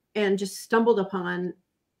discovered and just stumbled upon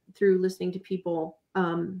through listening to people,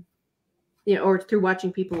 you know, or through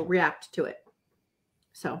watching people react to it.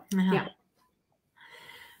 So, yeah.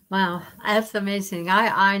 Wow, that's amazing.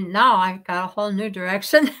 I now I've got a whole new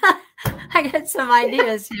direction. I got some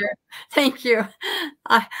ideas here. Thank you.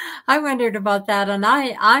 I wondered about that, and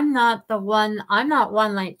I'm not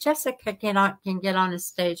one like Jessica can get on a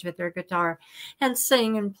stage with her guitar and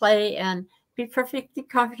sing and play and be perfectly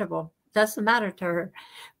comfortable. Doesn't matter to her.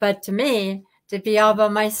 But to me, to be all by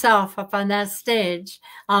myself up on that stage,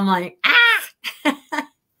 I'm like,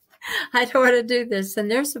 I don't want to do this.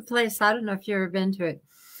 And there's a place, I don't know if you've ever been to it.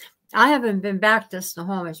 I haven't been back to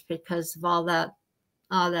Snohomish because of all that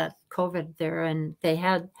COVID there. And they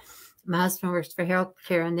had my husband works for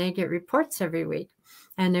healthcare, and they get reports every week.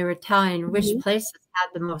 And they were telling which places had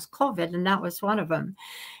the most COVID, and that was one of them.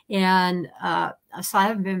 And so I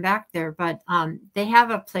haven't been back there, but they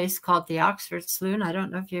have a place called the Oxford Saloon. I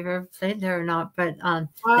don't know if you've ever played there or not, but I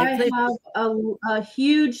have a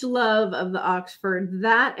huge love of the Oxford.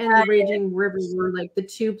 That and the Raging River were like the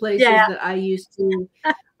two places that I used to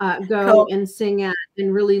go and sing at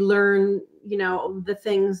and really learn, you know, the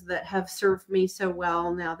things that have served me so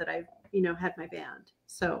well now that I've, you know, had my band.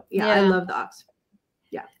 So I love the Oxford.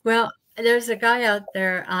 Yeah. Well, there's a guy out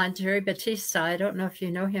there, Jerry Batista. I don't know if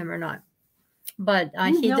you know him or not, but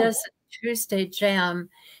he does a Tuesday jam.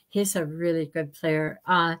 He's a really good player.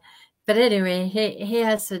 But anyway, he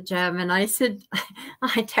has a jam, and I said,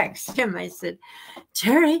 I texted him. I said,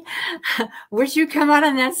 Jerry, would you come out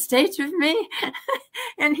on that stage with me?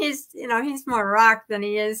 And he's, you know, he's more rock than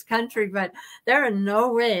he is country, but there are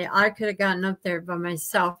no way I could have gotten up there by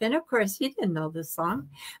myself. And of course, he didn't know the song,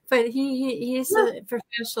 but he's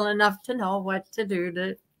professional enough to know what to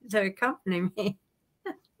do to accompany me.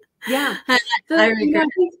 Yeah. So,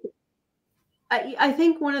 I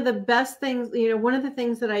think one of the best things, you know, one of the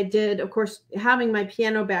things that I did, of course, having my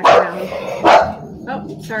piano background.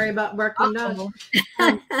 Oh, sorry about barking dogs.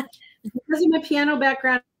 Because of my piano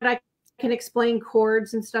background, I can explain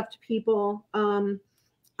chords and stuff to people.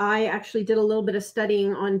 I actually did a little bit of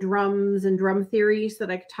studying on drums and drum theory so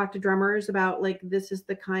that I could talk to drummers about, like, this is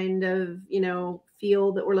the kind of, you know,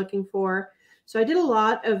 feel that we're looking for. So I did a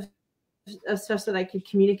lot of stuff so that I could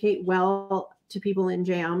communicate well to people in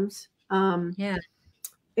jams. And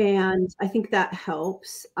I think that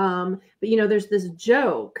helps. But, you know, there's this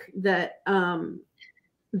joke that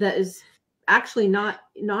that is actually not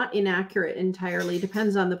inaccurate entirely,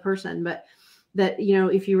 depends on the person, but that, you know,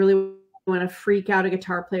 if you really want to freak out a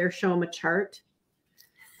guitar player, show them a chart.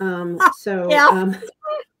 I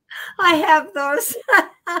have those.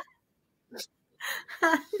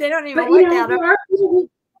 They don't even look at them.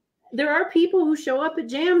 There are people who show up at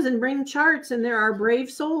jams and bring charts, and there are brave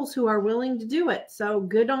souls who are willing to do it. So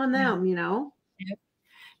good on them, you know. Yep.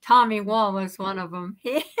 Tommy Wall was one of them.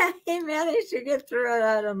 He managed to get through it.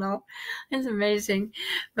 I don't know. It's amazing.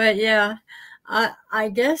 But yeah, I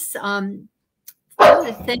guess one of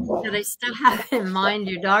the things that I still have in mind,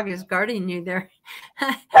 your dog is guarding you there,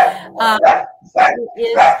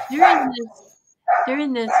 is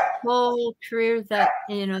during this whole career that,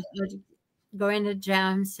 you know, going to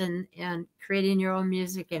jams and creating your own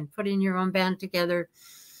music and putting your own band together,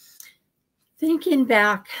 thinking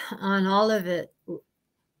back on all of it,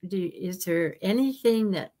 is there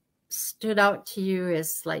anything that stood out to you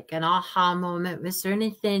as like an aha moment? Was there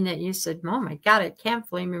anything that you said, oh my God, I can't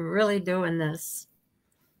believe I'm really doing this?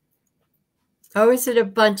 Or is it a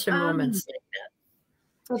bunch of moments like that?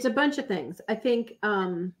 It's a bunch of things, I think.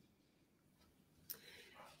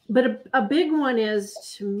 But a big one is,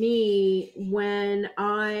 to me, when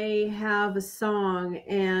I have a song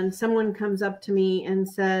and someone comes up to me and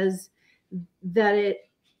says that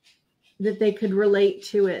they could relate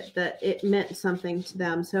to it, that it meant something to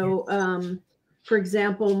them. So, for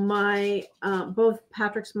example, both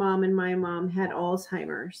Patrick's mom and my mom had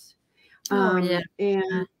Alzheimer's. And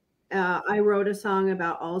I wrote a song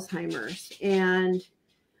about Alzheimer's, and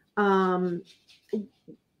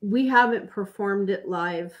we haven't performed it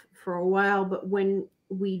live for a while, but when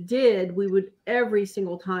we did, we would, every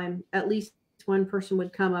single time, at least one person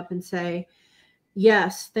would come up and say,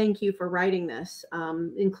 yes, thank you for writing this,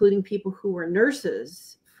 including people who were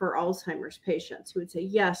nurses for Alzheimer's patients, who would say,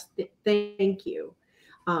 yes, thank you.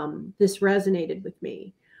 This resonated with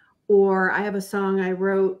me. Or I have a song I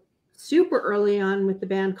wrote super early on with the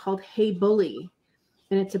band called Hey Bully.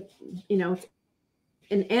 And it's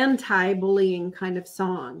an anti-bullying kind of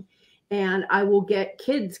song. And I will get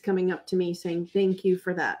kids coming up to me saying, thank you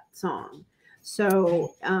for that song.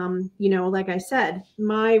 So, you know, like I said,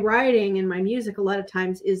 my writing and my music a lot of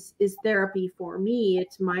times is therapy for me.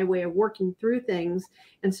 It's my way of working through things.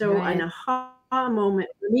 And so an aha moment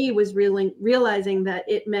for me was realizing that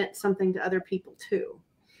it meant something to other people too.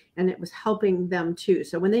 And it was helping them too.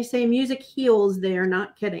 So when they say music heals, they are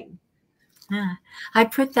not kidding. Yeah. I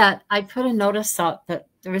put a notice out that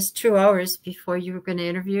there was 2 hours before you were going to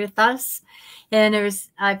interview with us. And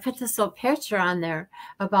I put this little picture on there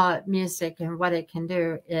about music and what it can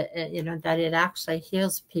do, you know, that it actually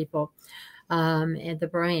heals people in the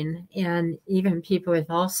brain, and even people with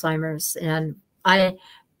Alzheimer's. And I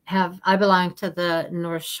belong to the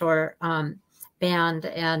North Shore band,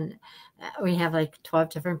 and we have like 12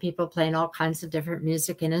 different people playing all kinds of different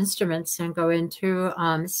music and instruments, and go into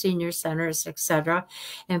senior centers, etc.,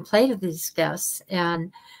 and play to these guests.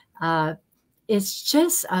 And it's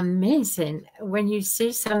just amazing when you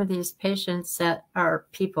see some of these patients that are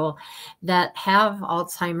people that have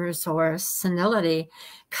Alzheimer's or senility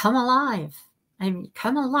come alive. I mean,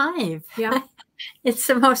 come alive. Yeah. It's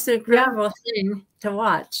the most incredible thing to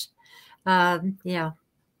watch. Yeah,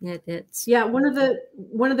 it's Yeah, one of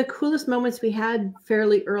the coolest moments we had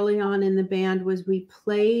fairly early on in the band was we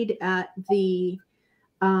played at the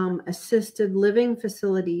assisted living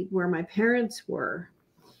facility where my parents were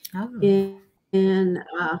oh, in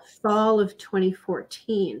fall of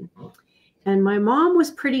 2014. And my mom was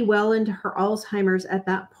pretty well into her Alzheimer's at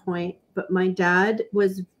that point, but my dad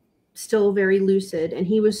was still very lucid, and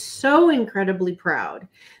he was so incredibly proud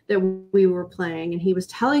that we were playing, and he was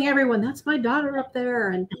telling everyone, "That's my daughter up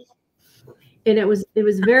there," and it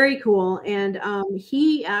was very cool. And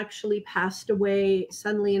he actually passed away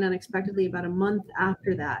suddenly and unexpectedly about a month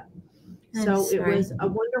after that. I'm So it sorry. was a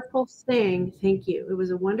wonderful thing. Thank you. It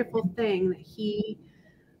was a wonderful thing that he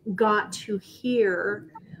got to hear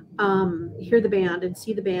the band and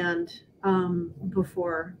see the band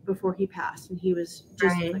before he passed. And he was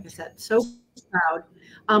just, like I Right. said, so proud.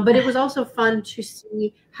 But it was also fun to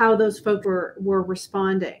see how those folk were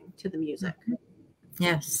responding to the music.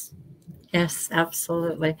 Yes. Yes,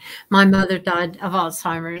 absolutely. My mother died of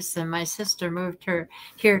Alzheimer's, and my sister moved her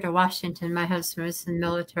here to Washington. My husband was in the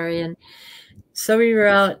military, and so we were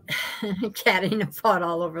out catting and fought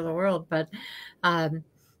all over the world. But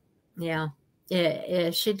yeah,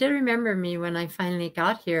 she did remember me when I finally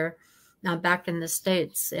got here, back in the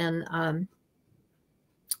States, and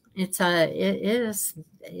it is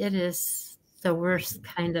the worst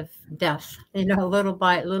kind of death. Little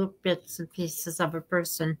by little bits and pieces of a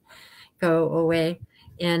person go away,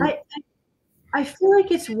 and I feel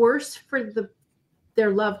like it's worse for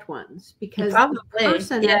their loved ones, because the probably,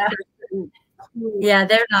 person yeah, after a certain point, yeah,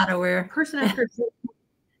 they're not aware. person after a certain point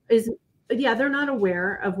is, yeah, they're not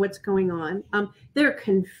aware of what's going on. They're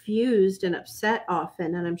confused and upset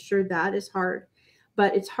often, and I'm sure that is hard.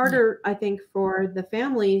 But it's harder, I think, for the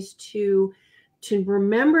families to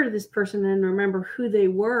remember this person and remember who they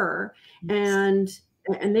were, and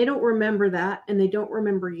they don't remember that, and they don't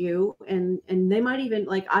remember you, and they might even,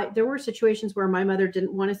 like, there were situations where my mother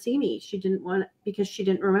didn't want to see me. She didn't want, because she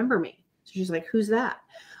didn't remember me. So she's like, "Who's that?"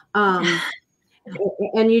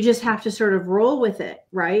 And you just have to sort of roll with it,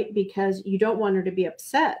 right? Because you don't want her to be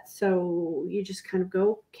upset. So you just kind of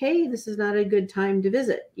go, "Okay, this is not a good time to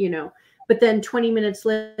visit," But then 20 minutes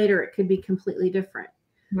later, it could be completely different.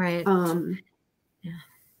 Right. Yeah.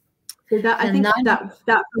 So that, I And think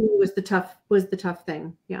that for me was the tough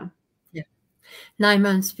thing. Yeah. 9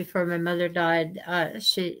 months before my mother died,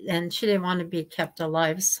 she didn't want to be kept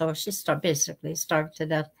alive, so she basically starved to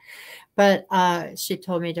death. But she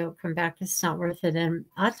told me, "Don't come back. It's not worth it." And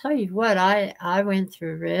I'll tell you what, I went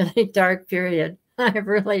through a really dark period,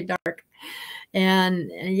 really dark.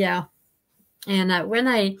 And yeah, and when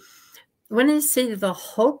I see the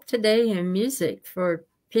hope today in music for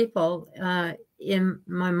people in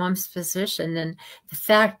my mom's position, and the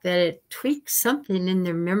fact that it tweaks something in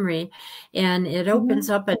their memory and it opens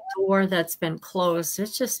up a door that's been closed,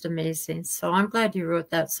 it's just amazing. So I'm glad you wrote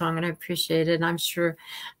that song, and I appreciate it. I'm sure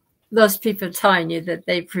those people telling you that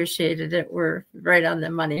they appreciated it were right on the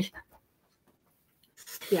money.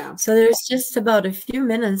 Yeah. So there's just about a few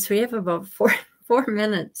minutes. We have about four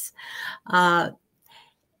minutes.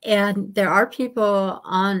 And there are people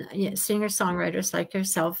on, singer-songwriters like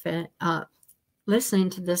yourself, listening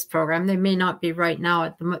to this program. They may not be right now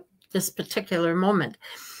at this particular moment,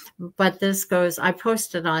 but this goes, I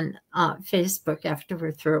posted on Facebook after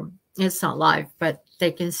we're through. It's not live, but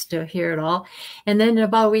they can still hear it all. And then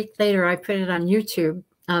about a week later, I put it on YouTube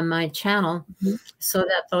on my channel, so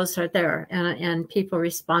that those are there, and people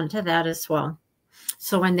respond to that as well.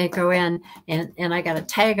 So when they go in, and I got a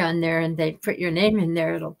tag on there, and they put your name in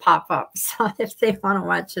there, it'll pop up. So if they want to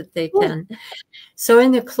watch it, they can. So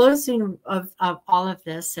in the closing of all of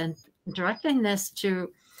this, and directing this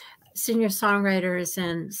to singer-songwriters,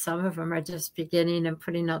 and some of them are just beginning and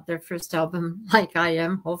putting out their first album, like I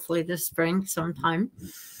am, hopefully this spring sometime.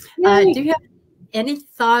 Do you have any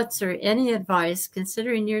thoughts or any advice,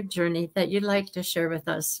 considering your journey, that you'd like to share with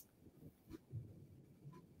us?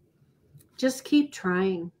 Just keep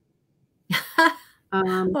trying.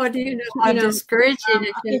 Oh, do you know how discouraging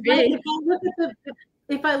it can be?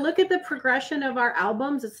 If I look at the progression of our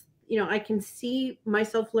albums, it's, I can see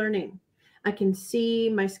myself learning. I can see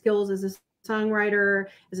my skills as a songwriter,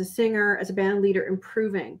 as a singer, as a band leader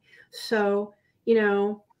improving. So,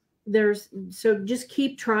 so just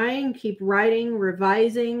keep trying, keep writing,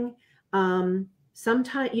 revising,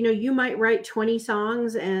 sometimes, you might write 20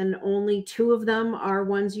 songs and only 2 of them are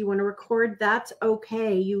ones you want to record. That's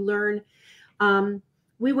okay. You learn.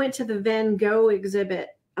 We went to the Van Gogh exhibit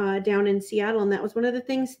down in Seattle, and that was one of the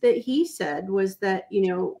things that he said was that,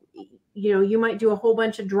 you might do a whole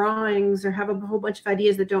bunch of drawings or have a whole bunch of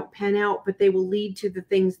ideas that don't pan out, but they will lead to the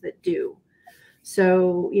things that do.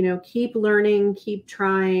 So, keep learning, keep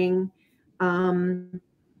trying, and,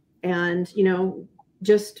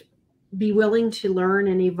 just be willing to learn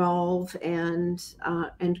and evolve and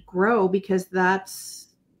grow, because that's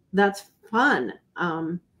fun.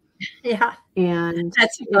 Yeah, And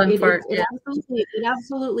that's the fun part. it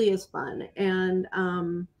absolutely is fun. And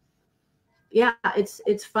yeah,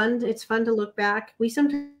 it's fun. It's fun to look back. We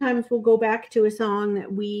sometimes will go back to a song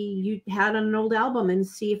that you had on an old album and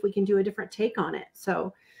see if we can do a different take on it.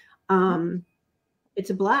 So it's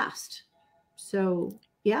a blast. So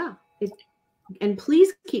yeah, and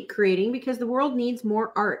please keep creating, because the world needs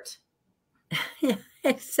more art. Yeah,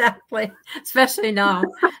 exactly. Especially now.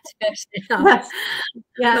 Especially now. Yes.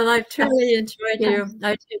 Yeah. Well, I've truly enjoyed you.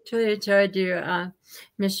 I truly enjoyed you,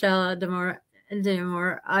 Michele D'Amour.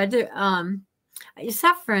 I do. Is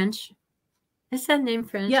that French? Is that name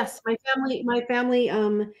French? Yes, my family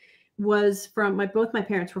was from both my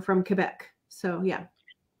parents were from Quebec. So yeah.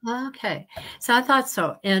 Okay, so I thought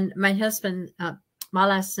so. And my husband, my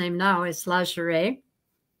last name now is Lageray.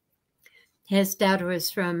 His dad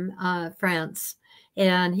was from France,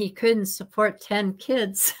 and he couldn't support 10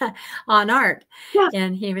 kids on art. Yeah.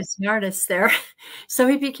 And he was an artist there. So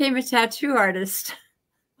he became a tattoo artist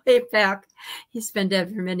way back. He's been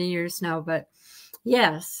dead for many years now, but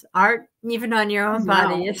yes, art, even on your own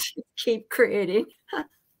body, is keep creating.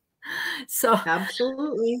 So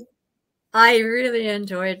absolutely. I really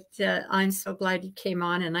enjoyed it. I'm so glad you came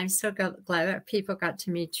on, and I'm so glad that people got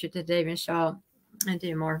to meet you today, Michele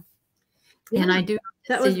D'Amour. Yeah, and I do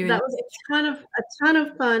that was a ton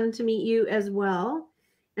of fun to meet you as well.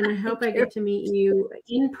 And I hope I get to meet you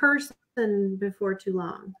in person before too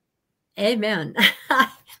long. Amen.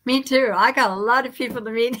 Me too. I got a lot of people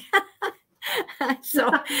to meet.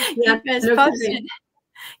 So yeah,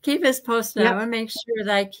 keep us posted. Yep. I want to make sure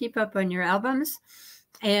that I keep up on your albums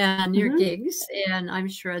and your gigs. And I'm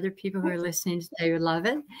sure other people who are listening today would love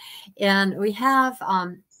it. And we have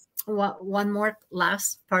one more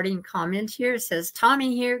last parting comment here. It says,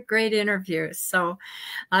 Tommy here, great interview. So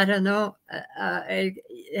I don't know. I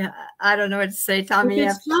don't know what to say, Tommy.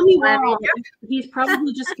 Tommy, he's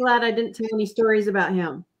probably just glad I didn't tell any stories about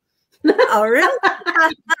him. Oh, really?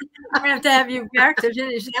 I'm going to have to have you back to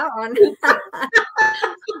finish that one.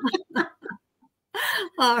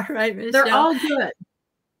 All right, Michele. They're all good.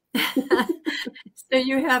 So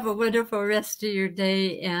you have a wonderful rest of your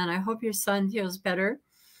day, and I hope your son feels better.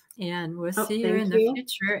 And we'll see you in the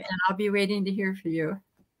future, and I'll be waiting to hear from you.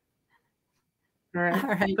 All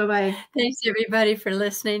right. Bye-bye. Thanks, everybody, for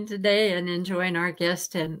listening today and enjoying our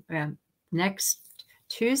guest. And next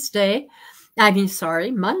Monday at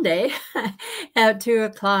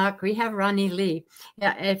 2:00, we have Ronnie Lee.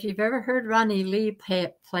 Yeah, if you've ever heard Ronnie Lee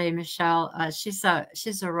play Michele, she's a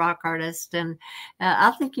rock artist, and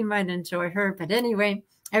I think you might enjoy her. But anyway,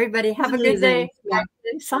 everybody have a good day. Yeah.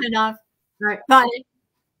 Sign off. All right. Bye.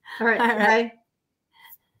 All right.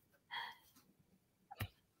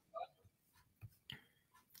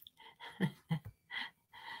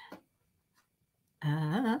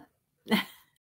 Bye.